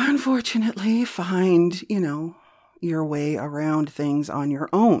 unfortunately, find, your way around things on your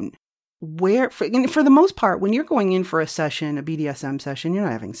own. For the most part, when you're going in for a session, a BDSM session, you're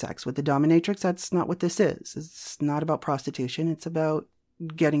not having sex with the dominatrix. That's not what this is. It's not about prostitution. It's about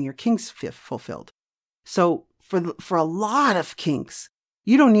getting your kinks fulfilled. So for a lot of kinks,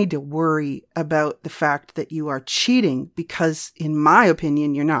 you don't need to worry about the fact that you are cheating because, in my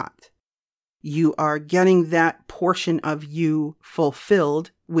opinion, you're not. You are getting that portion of you fulfilled,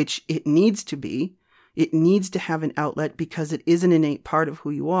 which it needs to be. It needs to have an outlet because it is an innate part of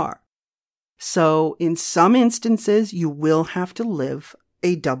who you are. So in some instances, you will have to live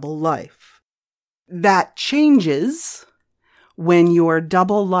a double life. That changes when your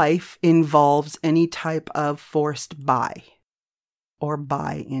double life involves any type of forced bi, or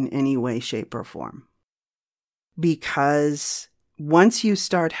bi in any way, shape, or form. Because once you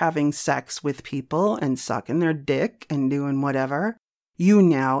start having sex with people and sucking their dick and doing whatever, you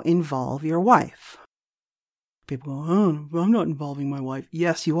now involve your wife. People go, oh, I'm not involving my wife.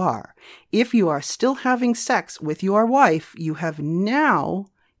 Yes, you are. If you are still having sex with your wife, you have now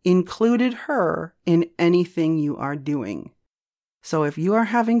included her in anything you are doing. So if you are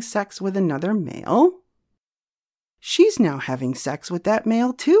having sex with another male, she's now having sex with that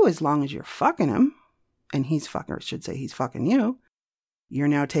male too, as long as you're fucking him. And he's fucking you. You're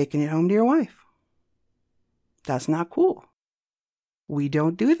now taking it home to your wife. That's not cool. We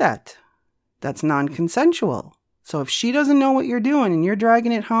don't do that. That's non-consensual. So if she doesn't know what you're doing and you're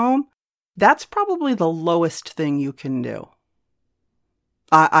dragging it home, that's probably the lowest thing you can do.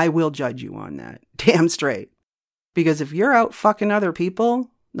 I will judge you on that. Damn straight. Because if you're out fucking other people,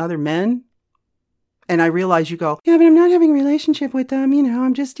 other men, and I realize you go, yeah, but I'm not having a relationship with them.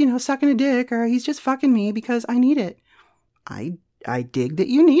 I'm just, sucking a dick, or he's just fucking me because I need it. I dig that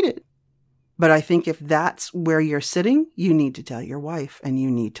you need it. But I think if that's where you're sitting, you need to tell your wife and you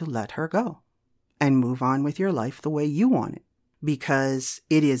need to let her go and move on with your life the way you want it. Because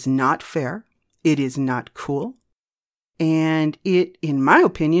it is not fair. It is not cool. And it, in my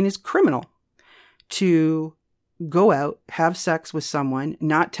opinion, is criminal to go out, have sex with someone,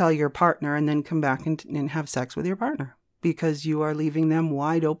 not tell your partner, and then come back and have sex with your partner. Because you are leaving them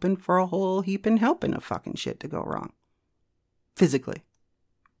wide open for a whole heap and helping of fucking shit to go wrong. Physically.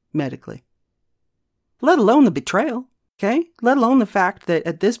 Medically. Let alone the betrayal, okay? Let alone the fact that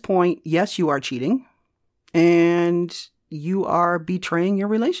at this point, yes, you are cheating and you are betraying your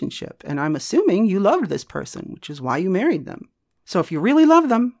relationship. And I'm assuming you loved this person, which is why you married them. So if you really love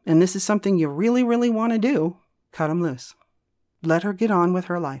them and this is something you really, really want to do, cut them loose. Let her get on with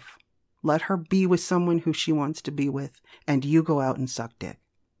her life. Let her be with someone who she wants to be with, and you go out and suck dick.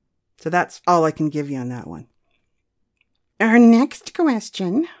 So that's all I can give you on that one. Our next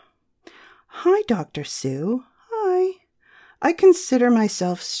question. Hi, Dr. Sue. Hi. I consider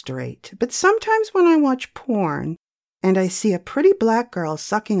myself straight, but sometimes when I watch porn and I see a pretty black girl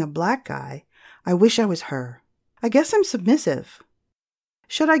sucking a black guy, I wish I was her. I guess I'm submissive.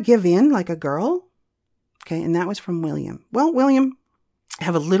 Should I give in like a girl? Okay, and that was from William. Well, William, I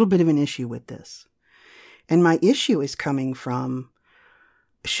have a little bit of an issue with this. And my issue is coming from,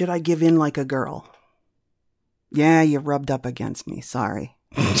 should I give in like a girl? Yeah, you rubbed up against me. Sorry.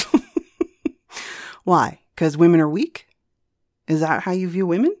 Why? Because women are weak? Is that how you view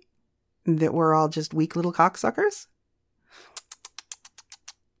women? That we're all just weak little cocksuckers?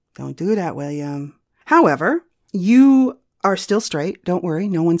 Don't do that, William. However, you are still straight. Don't worry.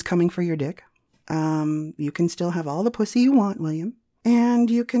 No one's coming for your dick. You can still have all the pussy you want, William. And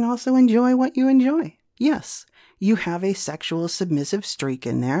you can also enjoy what you enjoy. Yes, you have a sexual submissive streak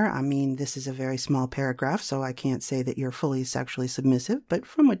in there. I mean, this is a very small paragraph, so I can't say that you're fully sexually submissive, but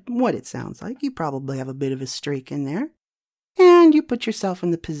from what it sounds like, you probably have a bit of a streak in there. And you put yourself in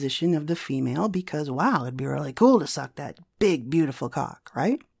the position of the female because, wow, it'd be really cool to suck that big, beautiful cock,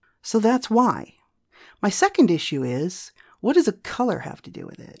 right? So that's why. My second issue is, what does a color have to do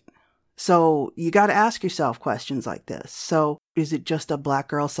with it? So you got to ask yourself questions like this. So is it just a black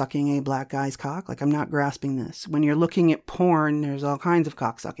girl sucking a black guy's cock? Like, I'm not grasping this. When you're looking at porn, there's all kinds of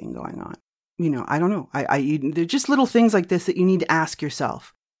cock sucking going on. I don't know. They're just little things like this that you need to ask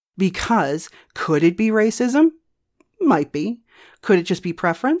yourself. Because could it be racism? Might be. Could it just be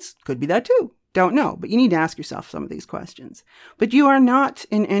preference? Could be that too. Don't know. But you need to ask yourself some of these questions. But you are not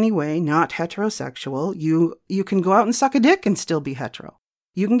in any way not heterosexual. You can go out and suck a dick and still be hetero.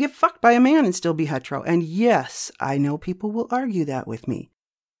 You can get fucked by a man and still be hetero. And yes, I know people will argue that with me.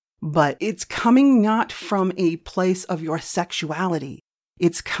 But it's coming not from a place of your sexuality.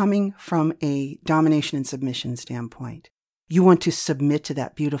 It's coming from a domination and submission standpoint. You want to submit to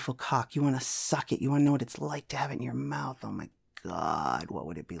that beautiful cock. You want to suck it. You want to know what it's like to have it in your mouth. Oh my God, what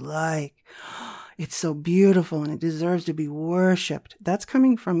would it be like? It's so beautiful and it deserves to be worshipped. That's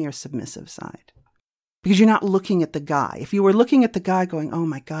coming from your submissive side. Because you're not looking at the guy. If you were looking at the guy going, oh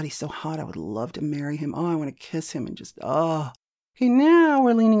my God, he's so hot. I would love to marry him. Oh, I want to kiss him and just, oh. Okay, now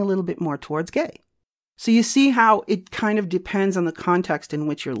we're leaning a little bit more towards gay. So you see how it kind of depends on the context in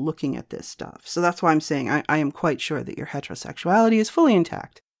which you're looking at this stuff. So that's why I'm saying I am quite sure that your heterosexuality is fully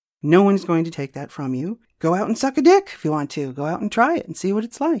intact. No one's going to take that from you. Go out and suck a dick if you want to. Go out and try it and see what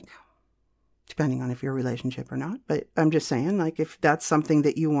it's like. Depending on if you're a relationship or not. But I'm just saying, like, if that's something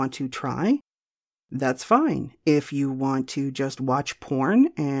that you want to try, that's fine. If you want to just watch porn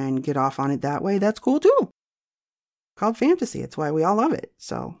and get off on it that way, that's cool too. Called fantasy. It's why we all love it.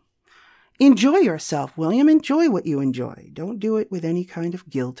 So enjoy yourself, William. Enjoy what you enjoy. Don't do it with any kind of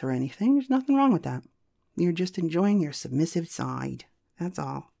guilt or anything. There's nothing wrong with that. You're just enjoying your submissive side. That's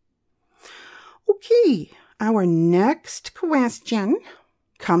all. Okay, our next question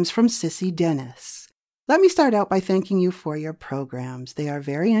comes from Sissy Dennis. Let me start out by thanking you for your programs. They are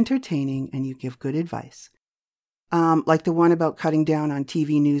very entertaining and you give good advice. Like the one about cutting down on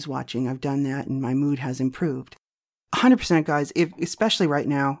TV news watching. I've done that and my mood has improved. 100% guys, especially right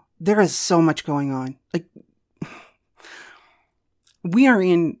now, there is so much going on. Like, we are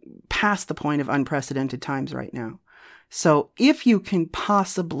in past the point of unprecedented times right now. So if you can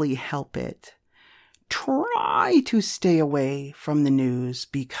possibly help it, try to stay away from the news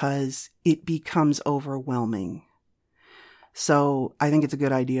because it becomes overwhelming. So I think it's a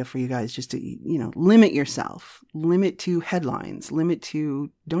good idea for you guys just to, limit yourself, limit to headlines, limit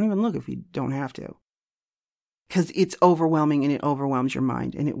to, don't even look if you don't have to. Because it's overwhelming and it overwhelms your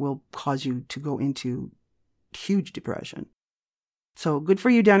mind and it will cause you to go into huge depression. So good for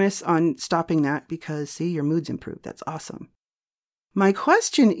you, Dennis, on stopping that because, see, your mood's improved. That's awesome. My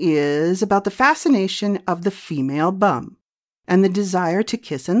question is about the fascination of the female bum and the desire to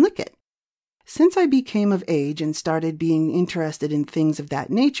kiss and lick it. Since I became of age and started being interested in things of that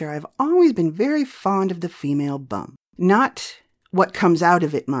nature, I've always been very fond of the female bum. Not what comes out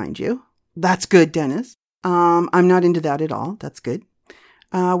of it, mind you. That's good, Dennis. I'm not into that at all. That's good.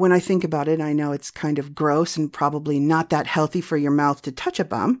 When I think about it, I know it's kind of gross and probably not that healthy for your mouth to touch a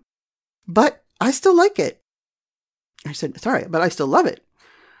bum, but I still like it. I said, sorry, but I still love it.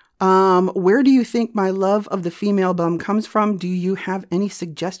 Where do you think my love of the female bum comes from? Do you have any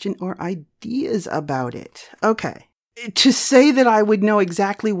suggestion or ideas about it? Okay. To say that I would know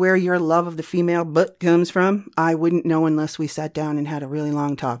exactly where your love of the female butt comes from, I wouldn't know unless we sat down and had a really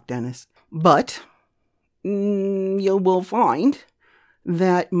long talk, Dennis. But you will find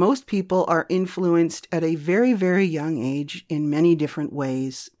that most people are influenced at a very, very young age in many different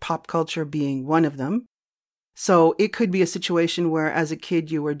ways, pop culture being one of them. So it could be a situation where as a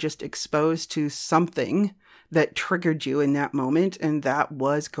kid you were just exposed to something that triggered you in that moment, and that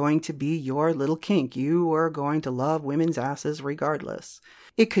was going to be your little kink. You were going to love women's asses regardless.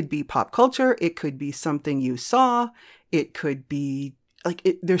 It could be pop culture. It could be something you saw. It could be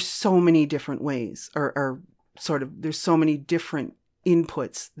there's so many different ways there's so many different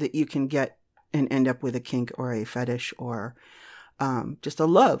inputs that you can get and end up with a kink or a fetish or just a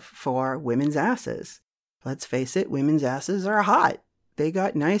love for women's asses. Let's face it, women's asses are hot. They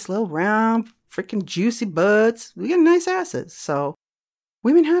got nice little round, freaking juicy butts. We got nice asses. So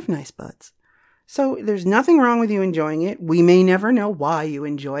women have nice butts. So there's nothing wrong with you enjoying it. We may never know why you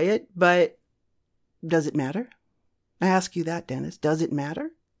enjoy it, but does it matter? I ask you that, Dennis. Does it matter?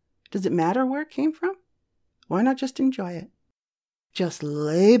 Does it matter where it came from? Why not just enjoy it? Just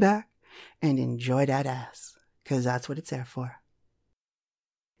lay back and enjoy that ass, because that's what it's there for.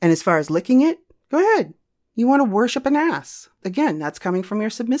 And as far as licking it, go ahead. You want to worship an ass. Again, that's coming from your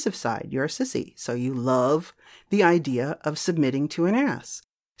submissive side. You're a sissy. So you love the idea of submitting to an ass.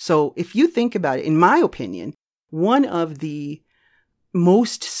 So if you think about it, in my opinion, one of the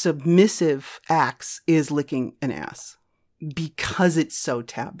most submissive acts is licking an ass because it's so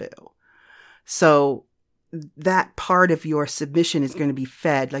taboo. So that part of your submission is going to be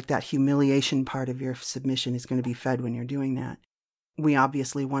fed, like that humiliation part of your submission is going to be fed when you're doing that. We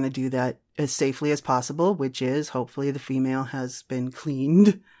obviously want to do that as safely as possible, which is hopefully the female has been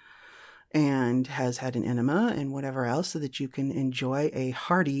cleaned and has had an enema and whatever else so that you can enjoy a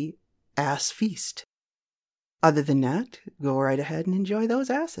hearty ass feast. Other than that, go right ahead and enjoy those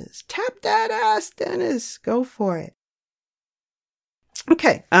asses. Tap that ass, Dennis. Go for it.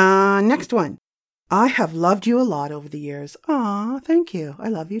 Okay, next one. I have loved you a lot over the years. Aw, thank you. I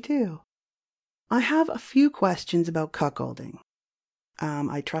love you too. I have a few questions about cuckolding.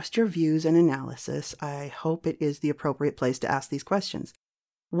 I trust your views and analysis. I hope it is the appropriate place to ask these questions.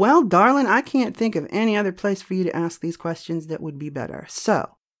 Well, darling, I can't think of any other place for you to ask these questions that would be better.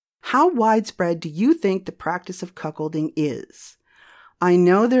 So, how widespread do you think the practice of cuckolding is? I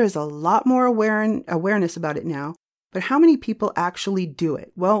know there is a lot more awareness about it now, but how many people actually do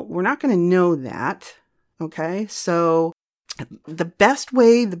it? Well, we're not going to know that, okay? So the best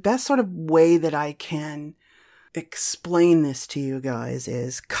sort of way that I can explain this to you guys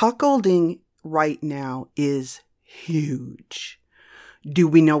is cuckolding right now is huge. Do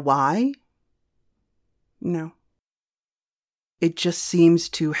we know why? No. It just seems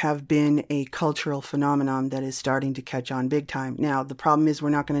to have been a cultural phenomenon that is starting to catch on big time. Now, the problem is we're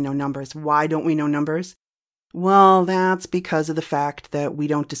not going to know numbers. Why don't we know numbers? Well, that's because of the fact that we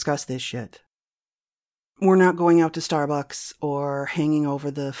don't discuss this shit. We're not going out to Starbucks or hanging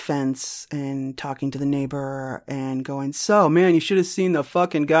over the fence and talking to the neighbor and going, so, man, you should have seen the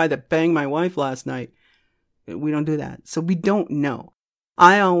fucking guy that banged my wife last night. We don't do that. So we don't know.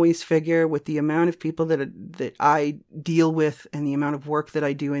 I always figure with the amount of people that I deal with and the amount of work that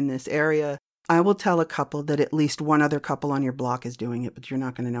I do in this area, I will tell a couple that at least one other couple on your block is doing it, but you're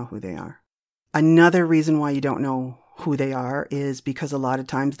not going to know who they are. Another reason why you don't know who they are is because a lot of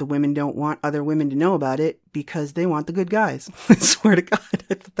times the women don't want other women to know about it because they want the good guys. I swear to God,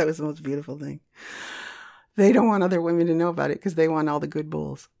 I thought that was the most beautiful thing. They don't want other women to know about it because they want all the good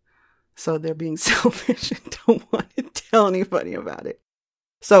bulls. So they're being selfish and don't want to tell anybody about it.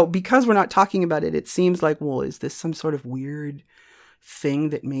 So because we're not talking about it, it seems like, well, is this some sort of weird thing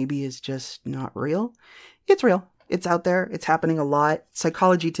that maybe is just not real? It's real. It's out there. It's happening a lot.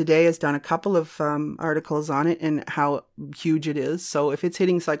 Psychology Today has done a couple of articles on it and how huge it is. So if it's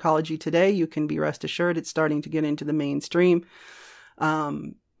hitting Psychology Today, you can be rest assured it's starting to get into the mainstream.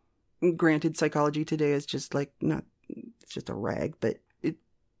 Granted, Psychology Today is just it's just a rag, but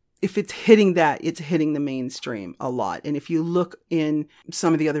if it's hitting that, it's hitting the mainstream a lot. And if you look in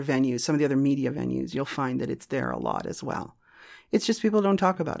some of the other venues, some of the other media venues, you'll find that it's there a lot as well. It's just people don't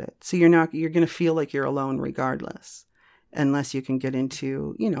talk about it. So you're going to feel like you're alone regardless, unless you can get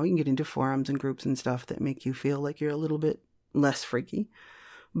into, you can get into forums and groups and stuff that make you feel like you're a little bit less freaky.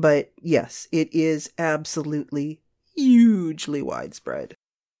 But yes, it is absolutely hugely widespread.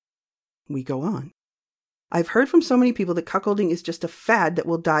 We go on. I've heard from so many people that cuckolding is just a fad that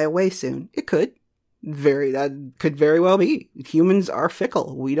will die away soon. It could. That could very well be. Humans are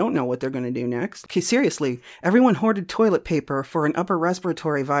fickle. We don't know what they're going to do next. Okay, seriously, everyone hoarded toilet paper for an upper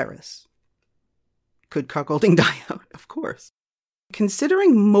respiratory virus. Could cuckolding die out? Of course.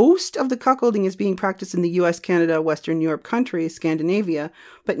 Considering most of the cuckolding is being practiced in the US, Canada, Western Europe countries, Scandinavia,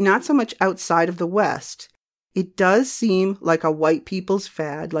 but not so much outside of the West, it does seem like a white people's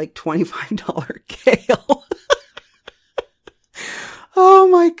fad, like $25 kale. Oh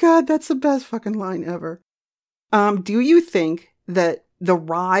my God, that's the best fucking line ever. Do you think that the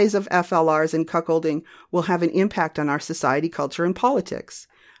rise of FLRs and cuckolding will have an impact on our society, culture, and politics?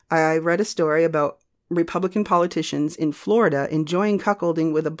 I read a story about Republican politicians in Florida enjoying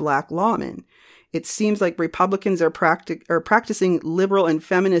cuckolding with a black lawman. It seems like Republicans are practicing liberal and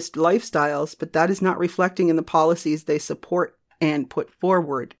feminist lifestyles, but that is not reflecting in the policies they support and put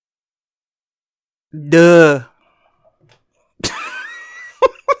forward. Duh.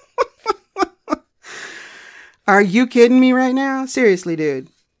 Are you kidding me right now? Seriously, dude.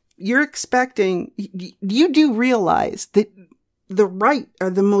 You're expecting... You do realize that the right are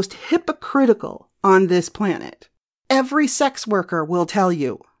the most hypocritical on this planet. Every sex worker will tell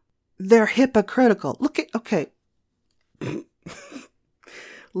you they're hypocritical. Okay.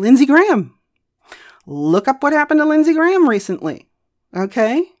 Lindsey Graham. Look up what happened to Lindsey Graham recently.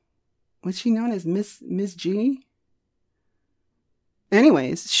 Okay? What's she known as? Miss G?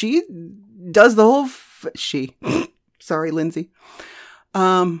 Anyways, she does the whole... Sorry, Lindsay.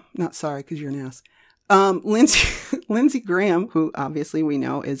 Not sorry, because you're an ass. Lindsey Graham, who obviously we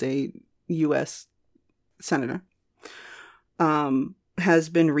know is a U.S. senator, has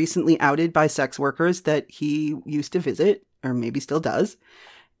been recently outed by sex workers that he used to visit, or maybe still does.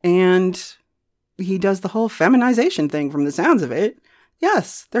 And he does the whole feminization thing from the sounds of it.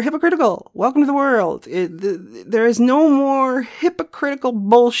 Yes, they're hypocritical. Welcome to the world. There is no more hypocritical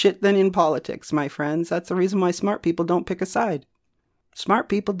bullshit than in politics, my friends. That's the reason why smart people don't pick a side. Smart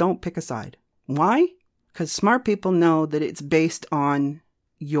people don't pick a side. Why? Because smart people know that it's based on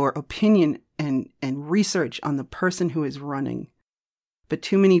your opinion and research on the person who is running. But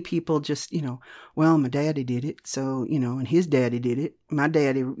too many people just, well, my daddy did it. So, and his daddy did it. My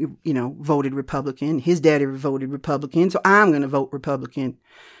daddy, voted Republican. His daddy voted Republican. So I'm going to vote Republican.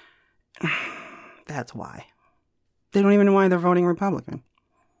 That's why. They don't even know why they're voting Republican.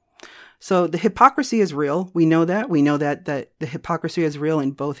 So the hypocrisy is real. We know that. We know that the hypocrisy is real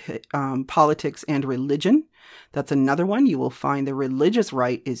in both politics and religion. That's another one. You will find the religious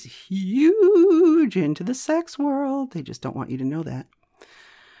right is huge into the sex world. They just don't want you to know that.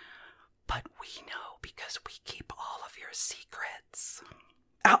 But we know because we keep all of your secrets.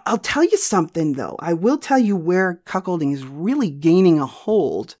 I'll tell you something, though. I will tell you where cuckolding is really gaining a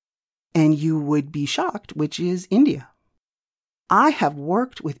hold, and you would be shocked, which is India. I have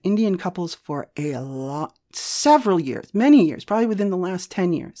worked with Indian couples for several years, many years, probably within the last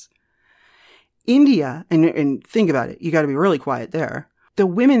 10 years. India, and think about it, you got to be really quiet there. The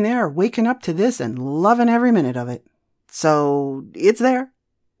women there are waking up to this and loving every minute of it. So it's there.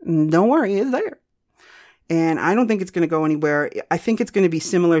 Don't worry, it's there. And I don't think it's going to go anywhere. I think it's going to be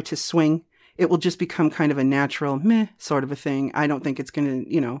similar to swing. It will just become kind of a natural meh sort of a thing. I don't think it's going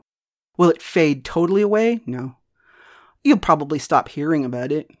to, will it fade totally away? No. You'll probably stop hearing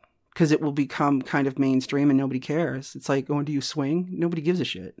about it because it will become kind of mainstream and nobody cares. It's like, oh, do you swing? Nobody gives a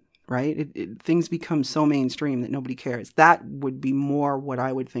shit, right? Things become so mainstream that nobody cares. That would be more what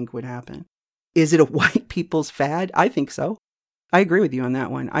I would think would happen. Is it a white people's fad? I think so. I agree with you on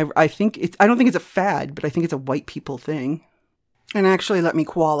that one. I don't think it's a fad, but I think it's a white people thing. And actually, let me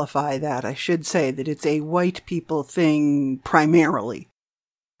qualify that. I should say that it's a white people thing primarily.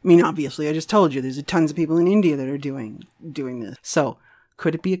 I mean, obviously, I just told you there's tons of people in India that are doing this. So,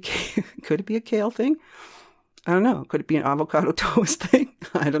 could it be a kale thing? I don't know. Could it be an avocado toast thing?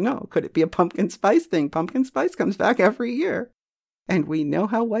 I don't know. Could it be a pumpkin spice thing? Pumpkin spice comes back every year, and we know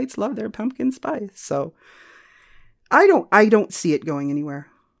how whites love their pumpkin spice. So, I don't see it going anywhere.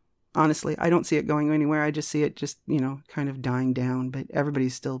 Honestly, I don't see it going anywhere. I just see it kind of dying down, but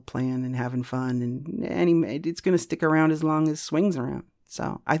everybody's still playing and having fun, and it's going to stick around as long as swing's around.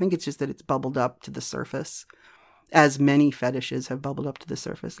 So I think it's just that it's bubbled up to the surface, as many fetishes have bubbled up to the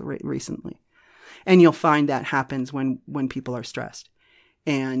surface recently. And you'll find that happens when people are stressed,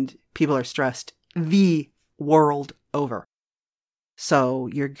 and people are stressed the world over. So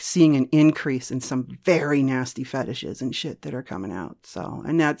you're seeing an increase in some very nasty fetishes and shit that are coming out. So,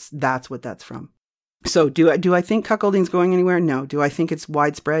 and that's what that's from. So do I think cuckolding's going anywhere? No. Do I think it's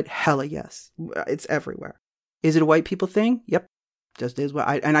widespread? Hella yes. It's everywhere. Is it a white people thing? Yep. Just is.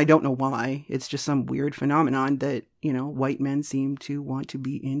 And I don't know why. It's just some weird phenomenon that, white men seem to want to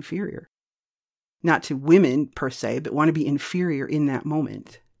be inferior. Not to women per se, but want to be inferior in that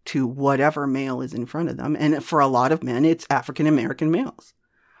moment to whatever male is in front of them. And for a lot of men, it's African American males.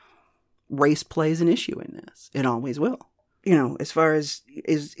 Race plays an issue in this. It always will. As far as,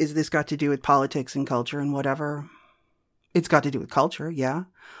 is this got to do with politics and culture and whatever? It's got to do with culture, yeah.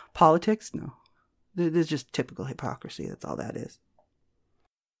 Politics, no. There's just typical hypocrisy. That's all that is.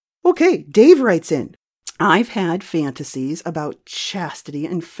 Okay, Dave writes in, I've had fantasies about chastity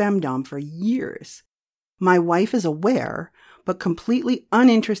and femdom for years. My wife is aware, but completely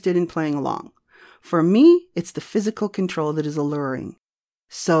uninterested in playing along. For me, it's the physical control that is alluring.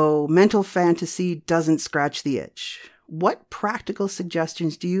 So mental fantasy doesn't scratch the itch. What practical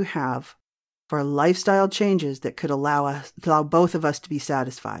suggestions do you have for lifestyle changes that could allow both of us to be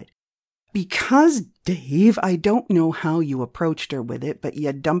satisfied? Because, Dave, I don't know how you approached her with it, but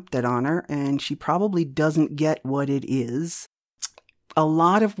you dumped it on her, and she probably doesn't get what it is. A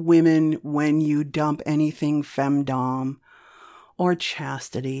lot of women, when you dump anything femdom or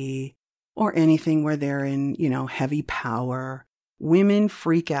chastity or anything where they're in, heavy power, women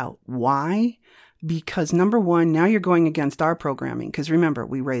freak out. Why? Because number one, now you're going against our programming. Because remember,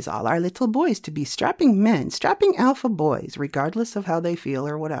 we raise all our little boys to be strapping men, strapping alpha boys, regardless of how they feel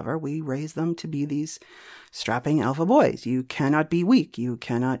or whatever. We raise them to be these strapping alpha boys. You cannot be weak. You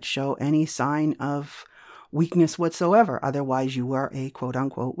cannot show any sign of weakness whatsoever. Otherwise, you are a quote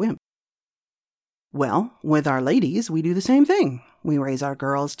unquote wimp. Well, with our ladies, we do the same thing. We raise our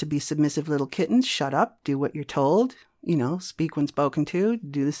girls to be submissive little kittens. Shut up. Do what you're told. Speak when spoken to.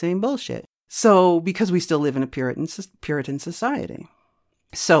 Do the same bullshit. So, because we still live in a Puritan society.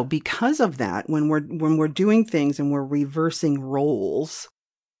 So, because of that, when we're doing things and we're reversing roles,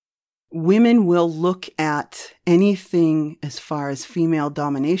 women will look at anything as far as female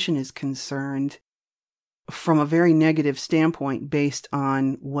domination is concerned from a very negative standpoint based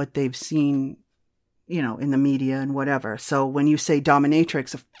on what they've seen, in the media and whatever. So when you say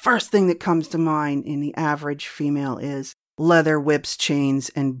dominatrix, the first thing that comes to mind in the average female is leather, whips, chains,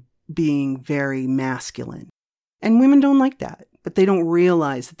 and being very masculine. And women don't like that, but they don't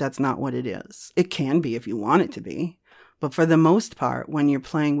realize that that's not what it is. It can be if you want it to be. But for the most part, when you're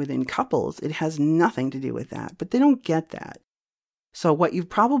playing within couples, it has nothing to do with that. But they don't get that. So what you've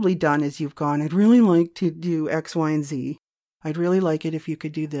probably done is you've gone, I'd really like to do X, Y, and Z. I'd really like it if you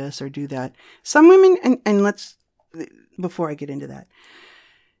could do this or do that. Some women, before I get into that,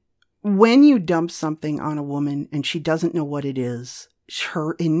 when you dump something on a woman and she doesn't know what it is,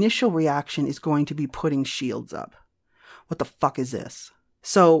 her initial reaction is going to be putting shields up. What the fuck is this?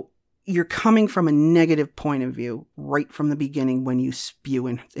 So you're coming from a negative point of view right from the beginning when you spew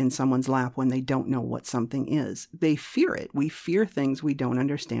in someone's lap when they don't know what something is. They fear it. We fear things we don't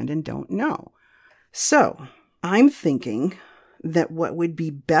understand and don't know. So I'm thinking that what would be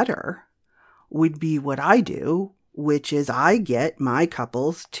better would be what I do, which is I get my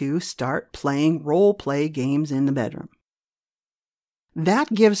couples to start playing role play games in the bedroom.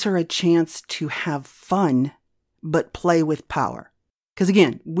 That gives her a chance to have fun, but play with power. Because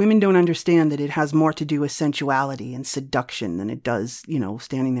again, women don't understand that it has more to do with sensuality and seduction than it does,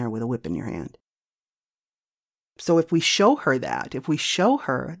 standing there with a whip in your hand. So if we show her that,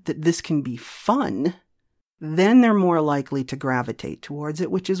 this can be fun, then they're more likely to gravitate towards it,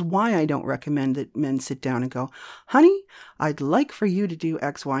 which is why I don't recommend that men sit down and go, honey, I'd like for you to do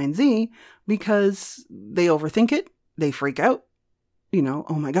X, Y, and Z, because they overthink it, they freak out.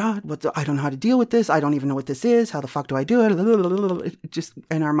 Oh my God, I don't know how to deal with this. I don't even know what this is. How the fuck do I do it?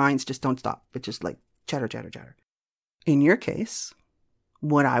 And our minds just don't stop. It's just like chatter, chatter, chatter. In your case,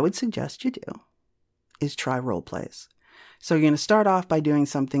 what I would suggest you do is try role plays. So you're going to start off by doing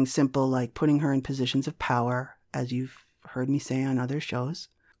something simple like putting her in positions of power, as you've heard me say on other shows.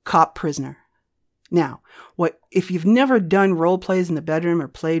 Cop prisoner. Now, if you've never done role plays in the bedroom or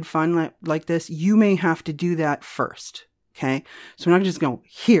played fun like this, you may have to do that first. Okay? So we're not just going,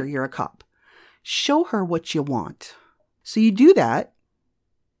 here, you're a cop. Show her what you want. So you do that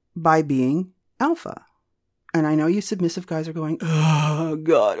by being alpha. And I know you submissive guys are going, oh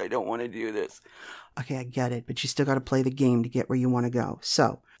God, I don't want to do this. Okay, I get it, but you still got to play the game to get where you want to go.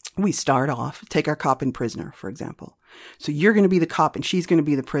 So we start off, take our cop and prisoner, for example. So you're going to be the cop and she's going to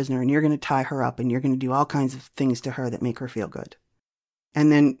be the prisoner, and you're going to tie her up and you're going to do all kinds of things to her that make her feel good.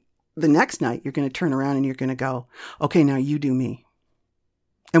 And then the next night, you're going to turn around and you're going to go, okay, now you do me.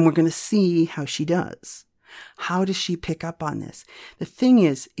 And we're going to see how she does. How does she pick up on this? The thing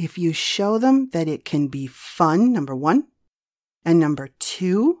is, if you show them that it can be fun, number one, and number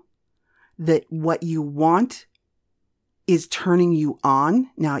two, that what you want is turning you on.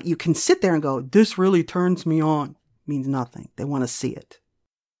 Now, you can sit there and go, this really turns me on. Means nothing. They want to see it.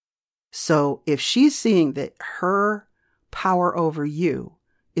 So if she's seeing that her power over you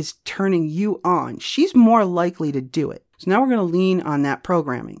is turning you on, she's more likely to do it. So now we're going to lean on that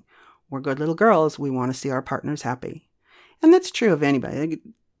programming. We're good little girls. We want to see our partners happy. And that's true of anybody.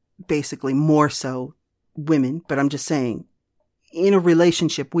 Basically more so women, but I'm just saying, in a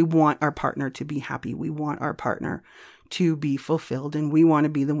relationship, we want our partner to be happy. We want our partner to be fulfilled, and we want to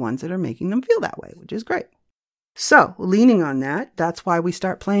be the ones that are making them feel that way, which is great. So, leaning on that, that's why we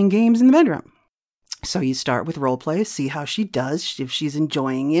start playing games in the bedroom. So you start with role play, see how she does, if she's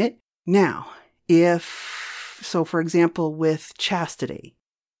enjoying it. Now, for example, with chastity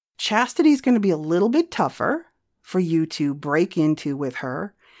is going to be a little bit tougher for you to break into with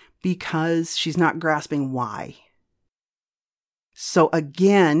her because she's not grasping why. So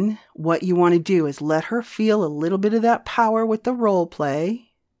again, what you want to do is let her feel a little bit of that power with the role play,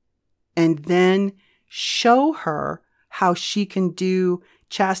 and then show her how she can do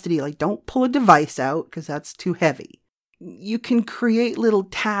chastity. Like, don't pull a device out because that's too heavy. You can create little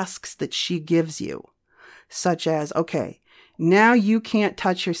tasks that she gives you, such as, okay, now you can't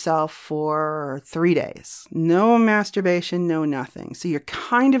touch yourself for 3 days. No masturbation, no nothing. So you're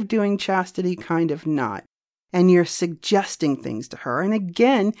kind of doing chastity, kind of not. And you're suggesting things to her. And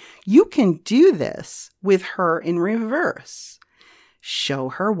again, you can do this with her in reverse. Show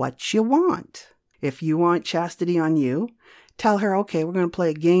her what you want. If you want chastity on you, tell her, okay, we're going to play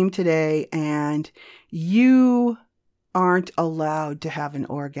a game today, and you aren't allowed to have an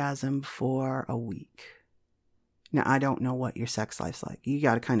orgasm for a week. Now, I don't know what your sex life's like. You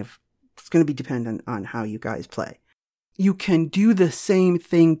got to it's going to be dependent on how you guys play. You can do the same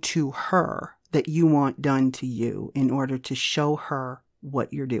thing to her that you want done to you in order to show her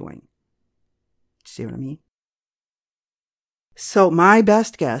what you're doing. See what I mean? So my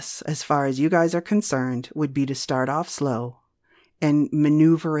best guess, as far as you guys are concerned, would be to start off slow and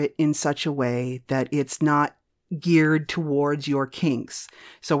maneuver it in such a way that it's not geared towards your kinks.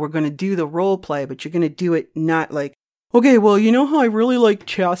 So we're going to do the role play, but you're going to do it not like, okay, well, you know how I really like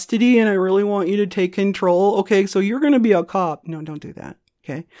chastity and I really want you to take control? Okay, so you're going to be a cop. No, don't do that.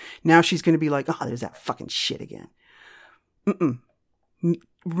 Okay. Now she's going to be like, oh, there's that fucking shit again.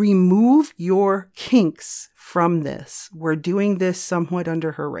 Remove your kinks from this. We're doing this somewhat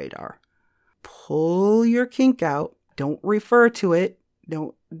under her radar. Pull your kink out. Don't refer to it.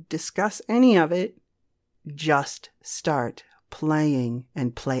 Don't discuss any of it. Just start playing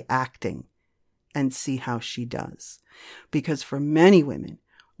and play acting and see how she does. Because for many women,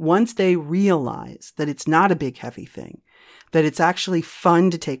 once they realize that it's not a big heavy thing, that it's actually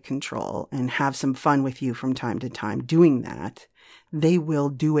fun to take control and have some fun with you from time to time doing that, they will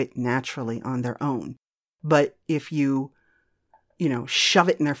do it naturally on their own. But if you shove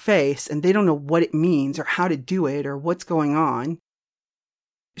it in their face and they don't know what it means or how to do it or what's going on,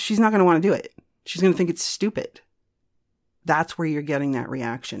 she's not going to want to do it. She's going to think it's stupid. That's where you're getting that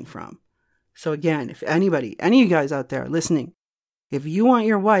reaction from. So again, if any of you guys out there listening, if you want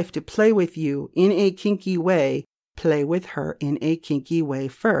your wife to play with you in a kinky way, play with her in a kinky way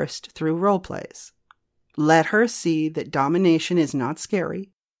first through role plays. Let her see that domination is not scary.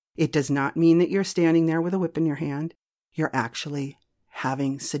 It does not mean that you're standing there with a whip in your hand. You're actually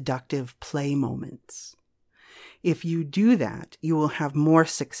having seductive play moments. If you do that, you will have more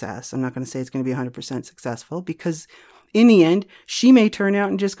success. I'm not going to say it's going to be 100% successful because in the end, she may turn out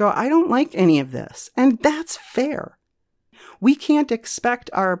and just go, I don't like any of this. And that's fair. We can't expect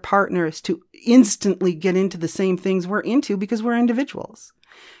our partners to instantly get into the same things we're into because we're individuals.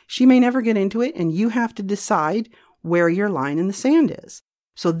 She may never get into it, and you have to decide where your line in the sand is.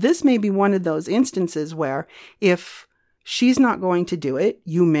 So this may be one of those instances where if she's not going to do it,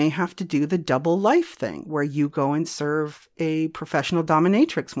 you may have to do the double life thing where you go and serve a professional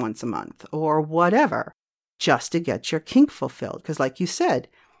dominatrix once a month or whatever just to get your kink fulfilled. Because like you said,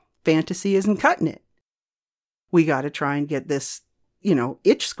 fantasy isn't cutting it. We got to try and get this,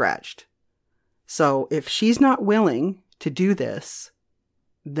 itch scratched. So if she's not willing to do this,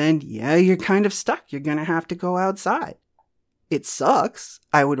 then yeah, you're kind of stuck. You're going to have to go outside. It sucks.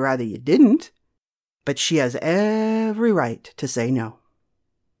 I would rather you didn't. But she has every right to say no.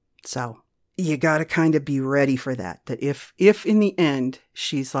 So you got to kind of be ready for that. That if in the end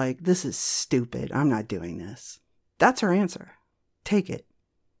she's like, this is stupid, I'm not doing this. That's her answer. Take it.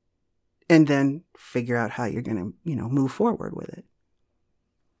 And then figure out how you're going to, move forward with it.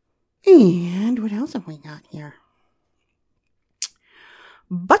 And what else have we got here?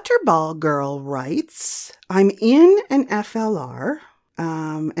 Butterball Girl writes, I'm in an FLR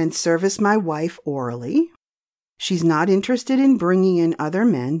and service my wife orally. She's not interested in bringing in other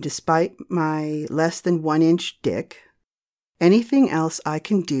men despite my less than 1 inch dick. Anything else I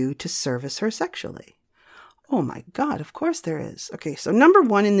can do to service her sexually? Oh my God, of course there is. Okay, so number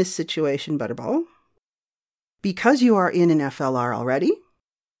one in this situation, Butterball, because you are in an FLR already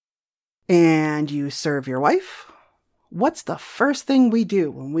and you serve your wife, what's the first thing we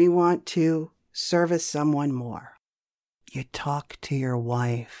do when we want to service someone more? You talk to your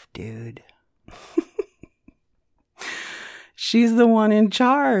wife, dude. She's the one in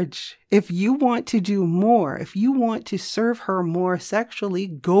charge. If you want to do more, if you want to serve her more sexually,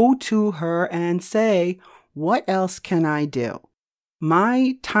 go to her and say, what else can I do?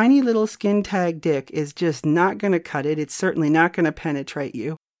 My tiny little skin tag dick is just not going to cut it. It's certainly not going to penetrate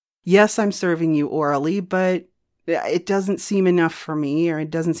you. Yes, I'm serving you orally, but it doesn't seem enough for me, or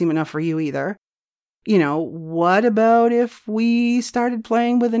it doesn't seem enough for you either. What about if we started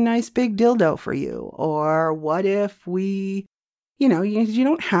playing with a nice big dildo for you? Or what if we, you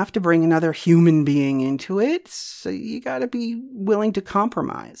don't have to bring another human being into it. So you got to be willing to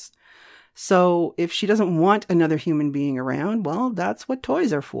compromise. So if she doesn't want another human being around, well, that's what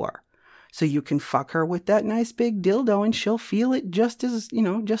toys are for. So you can fuck her with that nice big dildo and she'll feel it just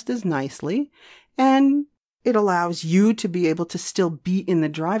as nicely. And it allows you to be able to still be in the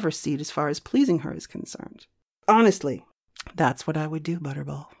driver's seat as far as pleasing her is concerned. Honestly, that's what I would do,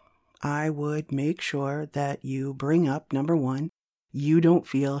 Butterball. I would make sure that you bring up, number one, you don't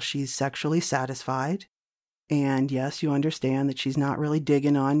feel she's sexually satisfied. And yes, you understand that she's not really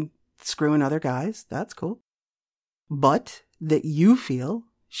digging on screwing other guys. That's cool. But that you feel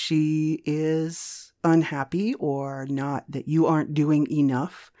she is unhappy or not, that you aren't doing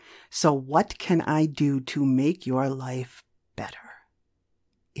enough. So what can I do to make your life better?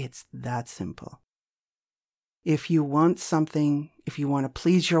 It's that simple. If you want something, if you want to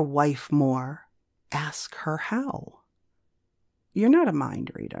please your wife more, ask her how. You're not a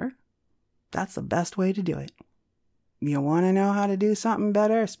mind reader. That's the best way to do it. You want to know how to do something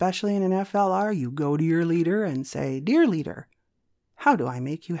better, especially in an FLR, you go to your leader and say, "Dear leader, how do I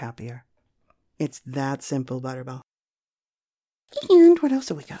make you happier?" It's that simple, Butterball. And what else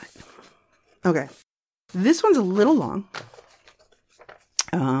have we got? Okay. This one's a little long.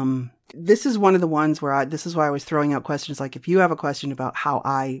 This is one of the ones where this is why I was throwing out questions like, if you have a question about how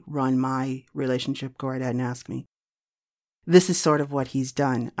I run my relationship, go right ahead and ask me. This is sort of what he's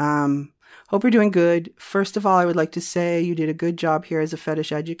done. Hope you're doing good. First of all, I would like to say you did a good job here as a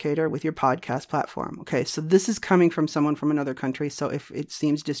fetish educator with your podcast platform. Okay, so this is coming from someone from another country, so if it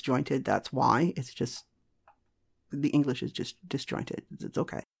seems disjointed, that's why. It's just, the English is just disjointed. It's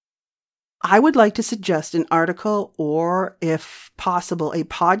okay. I would like to suggest an article or, if possible, a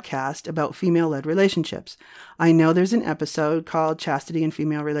podcast about female-led relationships. I know there's an episode called Chastity and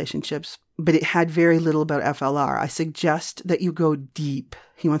Female Relationships, but it had very little about FLR. I suggest that you go deep.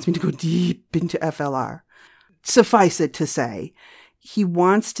 He wants me to go deep into FLR. Suffice it to say, he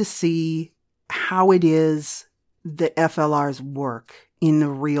wants to see how it is that FLRs work in the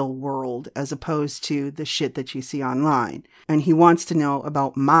real world as opposed to the shit that you see online. And he wants to know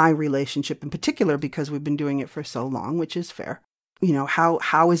about my relationship in particular because we've been doing it for so long, which is fair. You know,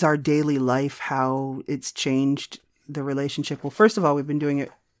 how is our daily life, how it's changed the relationship? Well, first of all, we've been doing it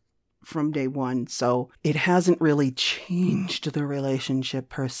from day one, so it hasn't really changed the relationship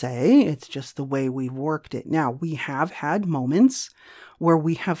per se. It's just the way we've worked it. Now, we have had moments where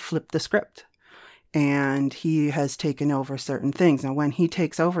we have flipped the script. And he has taken over certain things. Now, when he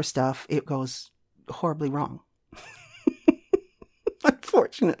takes over stuff, it goes horribly wrong.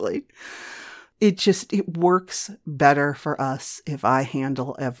 Unfortunately. It works better for us if I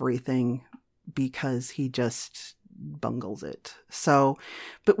handle everything because he just bungles it. So,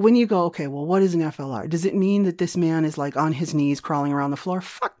 but when you go, okay, well, what is an FLR? Does it mean that this man is like on his knees crawling around the floor?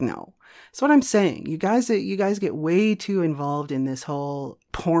 Fuck no. That's what I'm saying. You guys get way too involved in this whole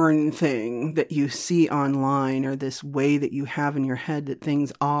porn thing that you see online or this way that you have in your head that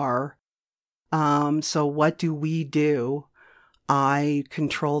things are. So what do? I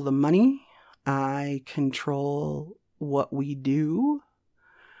control the money. I control what we do.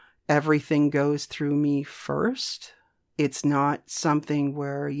 Everything goes through me first. It's not something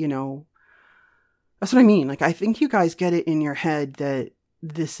where, that's what I mean. Like, I think you guys get it in your head that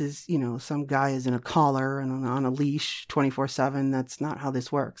this is, some guy is in a collar and on a leash 24/7. That's not how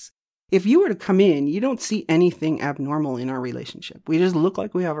this works. If you were to come in, you don't see anything abnormal in our relationship. We just look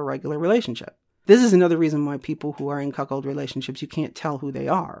like we have a regular relationship. This is another reason why people who are in cuckold relationships, you can't tell who they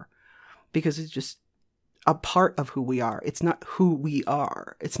are because it's just a part of who we are. It's not who we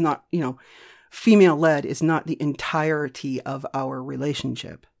are. It's not, female-led is not the entirety of our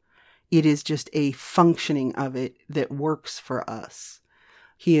relationship. It is just a functioning of it that works for us.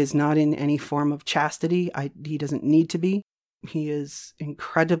 He is not in any form of chastity. He doesn't need to be. He is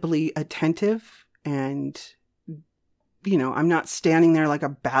incredibly attentive and, I'm not standing there like a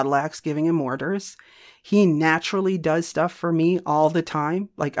battle axe giving him orders. He naturally does stuff for me all the time.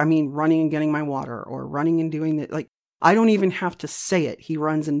 Like, running and getting my water or running and doing that. Like, I don't even have to say it. He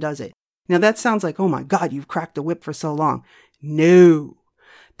runs and does it. Now that sounds like, oh my God, you've cracked the whip for so long. No,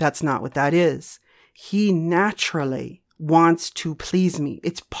 that's not what that is. He naturally wants to please me.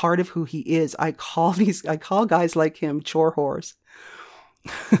 It's part of who he is. I call guys like him chore whores.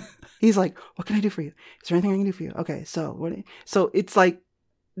 He's like, what can I do for you? Is there anything I can do for you? Okay, so it's like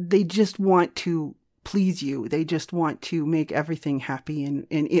they just want to please you. They just want to make everything happy, and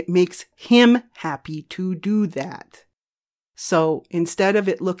it makes him happy to do that. So instead of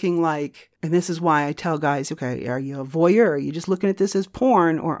it looking like, and this is why I tell guys, okay, are you a voyeur? Are you just looking at this as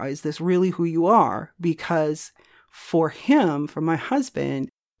porn, or is this really who you are? Because for him, for my husband,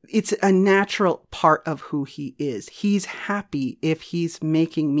 it's a natural part of who he is. He's happy if he's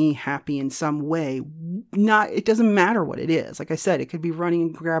making me happy in some way. It doesn't matter what it is. Like I said, it could be running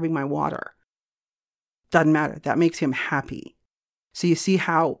and grabbing my water. Doesn't matter. That makes him happy. So you see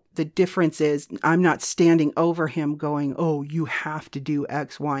how the difference is. I'm not standing over him going, oh, you have to do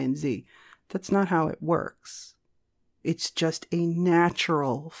X, Y, and Z. That's not how it works. It's just a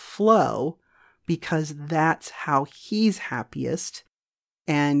natural flow because that's how he's happiest.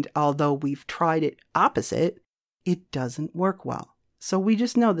 And although we've tried it opposite, it doesn't work well. So we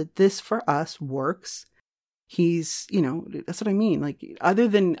just know that this for us works. He's, that's what I mean. Like, other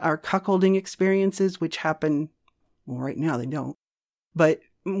than our cuckolding experiences, which happen, well, right now they don't. But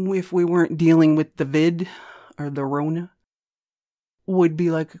if we weren't dealing with the vid or the Rona, would be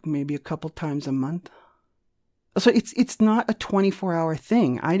like maybe a couple times a month. So it's not a 24-hour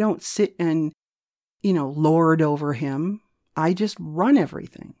thing. I don't sit and lord over him. I just run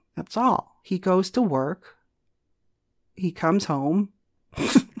everything. That's all. He goes to work. He comes home.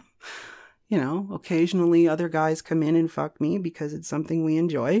 Occasionally other guys come in and fuck me because it's something we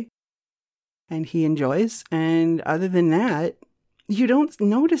enjoy and he enjoys. And other than that, you don't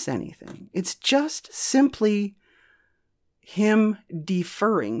notice anything. It's just simply him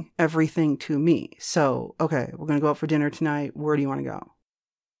deferring everything to me. So, okay, we're going to go out for dinner tonight. Where do you want to go?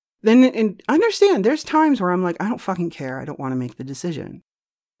 Then, and understand, there's times where I'm like, I don't fucking care. I don't want to make the decision.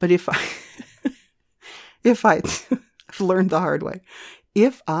 But if I've learned the hard way.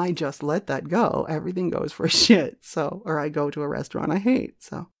 If I just let that go, everything goes for shit. So, or I go to a restaurant I hate.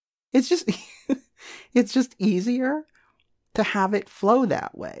 So it's just, it's just easier to have it flow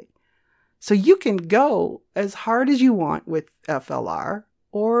that way. So you can go as hard as you want with FLR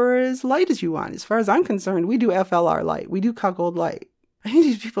or as light as you want. As far as I'm concerned, we do FLR light. We do cuckold light. I think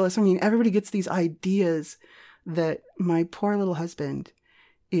these people, everybody gets these ideas that my poor little husband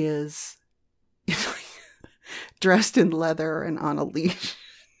is dressed in leather and on a leash.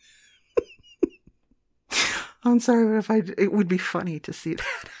 I'm sorry, but it would be funny to see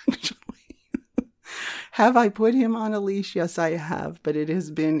that, actually. Have I put him on a leash? Yes, I have, but it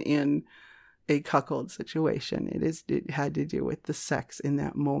has been in a cuckold situation. It had to do with the sex in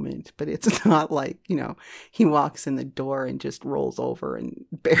that moment, but it's not like, he walks in the door and just rolls over and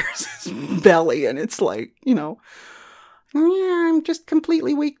bares his belly and it's like, yeah, I'm just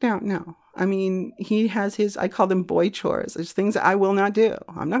completely weak now. No. He has I call them boy chores. There's things that I will not do.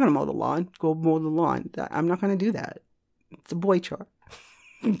 I'm not going to mow the lawn. Go mow the lawn. I'm not going to do that. It's a boy chore.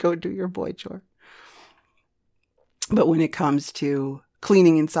 Go do your boy chore. But when it comes to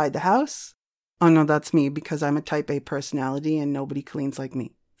cleaning inside the house, oh no, that's me because I'm a type A personality and nobody cleans like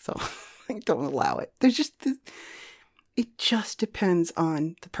me. So I don't allow it. It just depends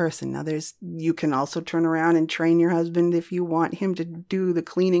on the person. Now you can also turn around and train your husband if you want him to do the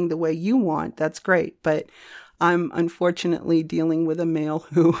cleaning the way you want. That's great. But I'm unfortunately dealing with a male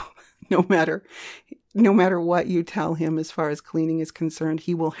who, no matter what you tell him as far as cleaning is concerned,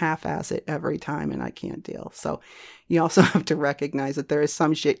 he will half-ass it every time and I can't deal. So you also have to recognize that there is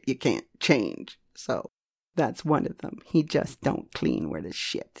some shit you can't change. So that's one of them. He just don't clean where there's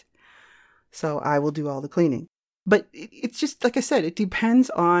shit. So I will do all the cleaning. But it's just, like I said, it depends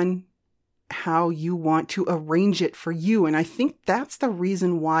on how you want to arrange it for you. And I think that's the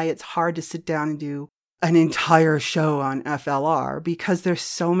reason why it's hard to sit down and do an entire show on FLR, because there's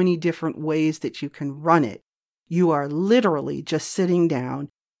so many different ways that you can run it. You are literally just sitting down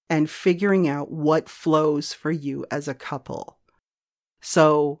and figuring out what flows for you as a couple.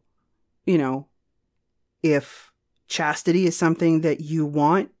 So, if chastity is something that you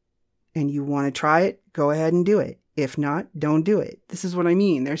want and you want to try it, go ahead and do it. If not, don't do it. This is what I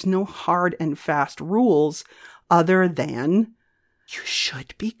mean. There's no hard and fast rules other than you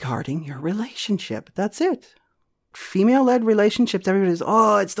should be guarding your relationship. That's it. Female-led relationships, everybody's,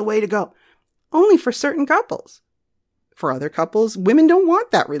 it's the way to go. Only for certain couples. For other couples, women don't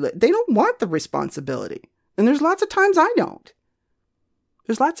want that. They don't want the responsibility. And there's lots of times I don't.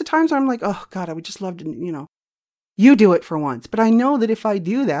 There's lots of times where I'm like, oh God, I would just love to, you do it for once. But I know that if I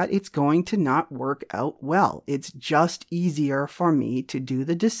do that, it's going to not work out well. It's just easier for me to do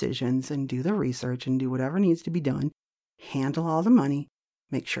the decisions and do the research and do whatever needs to be done. Handle all the money,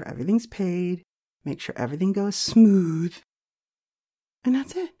 make sure everything's paid, make sure everything goes smooth. And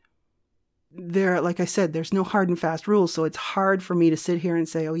that's it. Like I said, there's no hard and fast rules. So it's hard for me to sit here and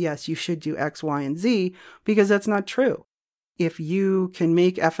say, oh yes, you should do X, Y, and Z, because that's not true. If you can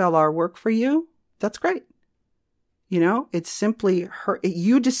make FLR work for you, that's great. It's simply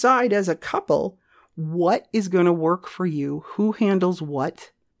you decide as a couple what is going to work for you, who handles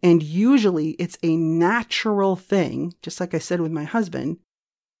what. And usually it's a natural thing, just like I said with my husband,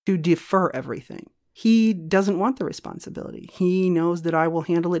 to defer everything. He doesn't want the responsibility. He knows that I will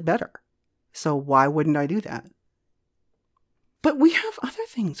handle it better. So why wouldn't I do that? But we have other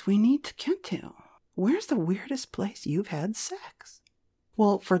things we need to get to. Where's the weirdest place you've had sex?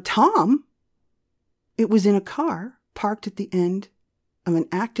 Well, for Tom, it was in a car parked at the end of an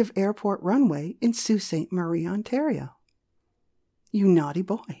active airport runway in Sault Ste. Marie, Ontario. You naughty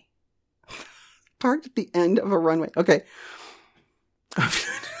boy. Parked at the end of a runway. Okay. I'm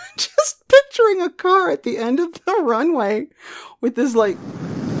just picturing a car at the end of the runway with this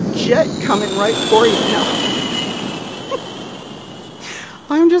jet coming right for you. No.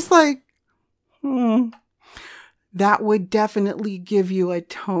 I'm just like, That would definitely give you a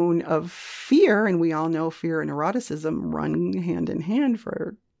tone of fear. And we all know fear and eroticism run hand in hand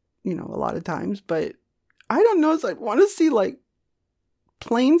for, a lot of times. But I don't know if I'd want to see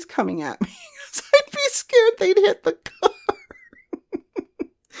planes coming at me. I'd be scared they'd hit the car.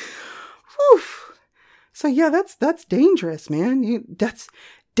 Whew. So yeah, that's dangerous, man. That's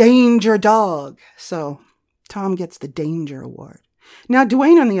danger dog. So Tom gets the danger award. Now,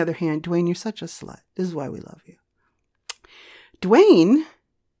 Dwayne, on the other hand, Dwayne, you're such a slut. This is why we love you. Dwayne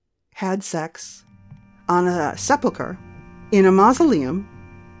had sex on a sepulcher in a mausoleum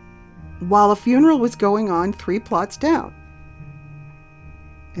while a funeral was going on 3 plots down.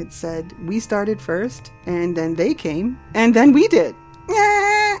 It said, we started first, and then they came, and then we did.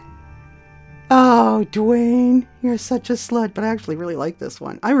 Oh, Dwayne, you're such a slut, but I actually really like this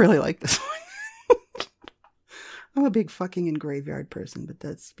one. I really like this one. I'm a big fucking and graveyard person, but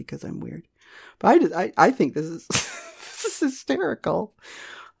that's because I'm weird. But I think this is this is hysterical.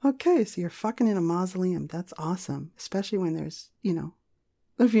 Okay, so you're fucking in a mausoleum. That's awesome, especially when there's,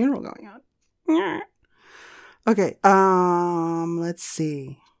 a funeral going on. Okay, let's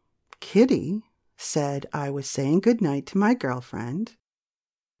see. Kitty said I was saying goodnight to my girlfriend.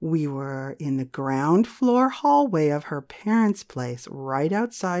 We were in the ground floor hallway of her parents' place, right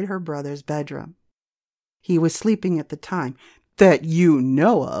outside her brother's bedroom. He was sleeping at the time, that you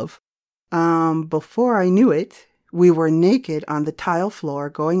know of. Before I knew it, we were naked on the tile floor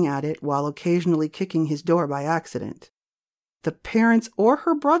going at it while occasionally kicking his door by accident. The parents or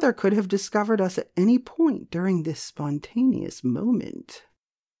her brother could have discovered us at any point during this spontaneous moment.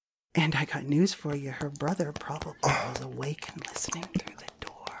 And I got news for you. Her brother probably was awake and listening through the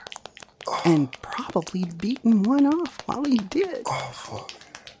door. And probably beaten one off while he did. Oh, fuck.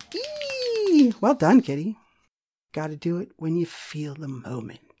 Eee! Well done, Kitty. Gotta do it when you feel the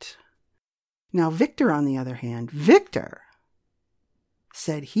moment. Now, Victor, on the other hand, Victor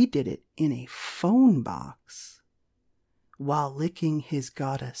said he did it in a phone box while licking his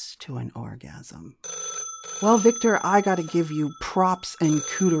goddess to an orgasm. Well, Victor, I gotta give you props and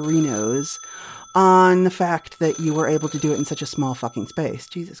cooterinos on the fact that you were able to do it in such a small fucking space.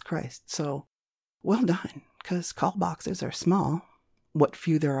 Jesus Christ. So, well done, because call boxes are small. What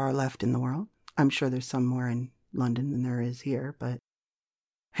few there are left in the world. I'm sure there's some more in London than there is here, but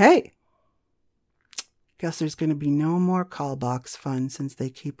hey, guess there's going to be no more call box fun since they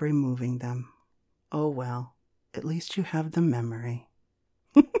keep removing them. Oh well, at least you have the memory.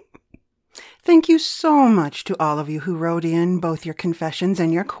 Thank you so much to all of you who wrote in both your confessions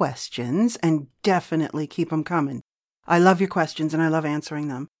and your questions, and definitely keep them coming. I love your questions and I love answering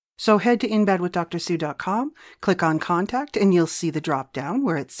them. So head to inbedwithdrsue.com, click on contact, and you'll see the drop down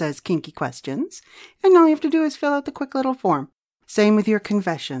where it says kinky questions. And all you have to do is fill out the quick little form. Same with your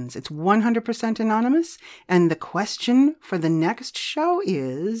confessions. It's 100% anonymous. And the question for the next show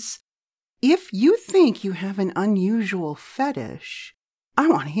is, if you think you have an unusual fetish, I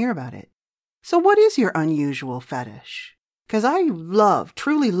want to hear about it. So what is your unusual fetish? Because I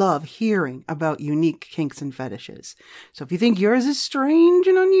truly love hearing about unique kinks and fetishes. So if you think yours is strange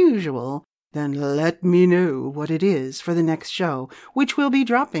and unusual, then let me know what it is for the next show, which will be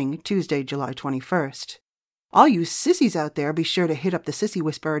dropping Tuesday, July 21st. All you sissies out there, be sure to hit up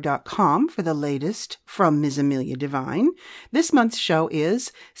thesissywhisperer.com for the latest from Ms. Amelia Devine. This month's show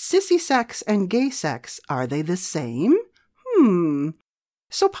is Sissy Sex and Gay Sex. Are they the same?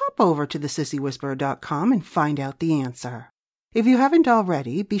 So pop over to thesissywhisperer.com and find out the answer. If you haven't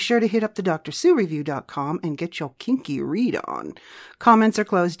already, be sure to hit up thedrsuereview.com and get your kinky read on. Comments are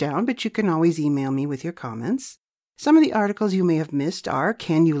closed down, but you can always email me with your comments. Some of the articles you may have missed are,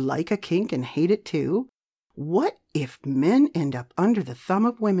 can you like a kink and hate it too? What if men end up under the thumb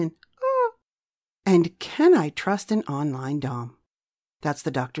of women? And can I trust an online dom? That's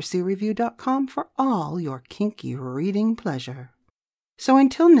thedrsuereview.com for all your kinky reading pleasure. So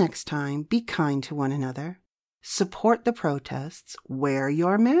until next time, be kind to one another. Support the protests, wear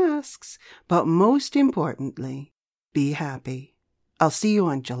your masks, but most importantly, be happy. I'll see you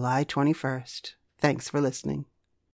on July 21st. Thanks for listening.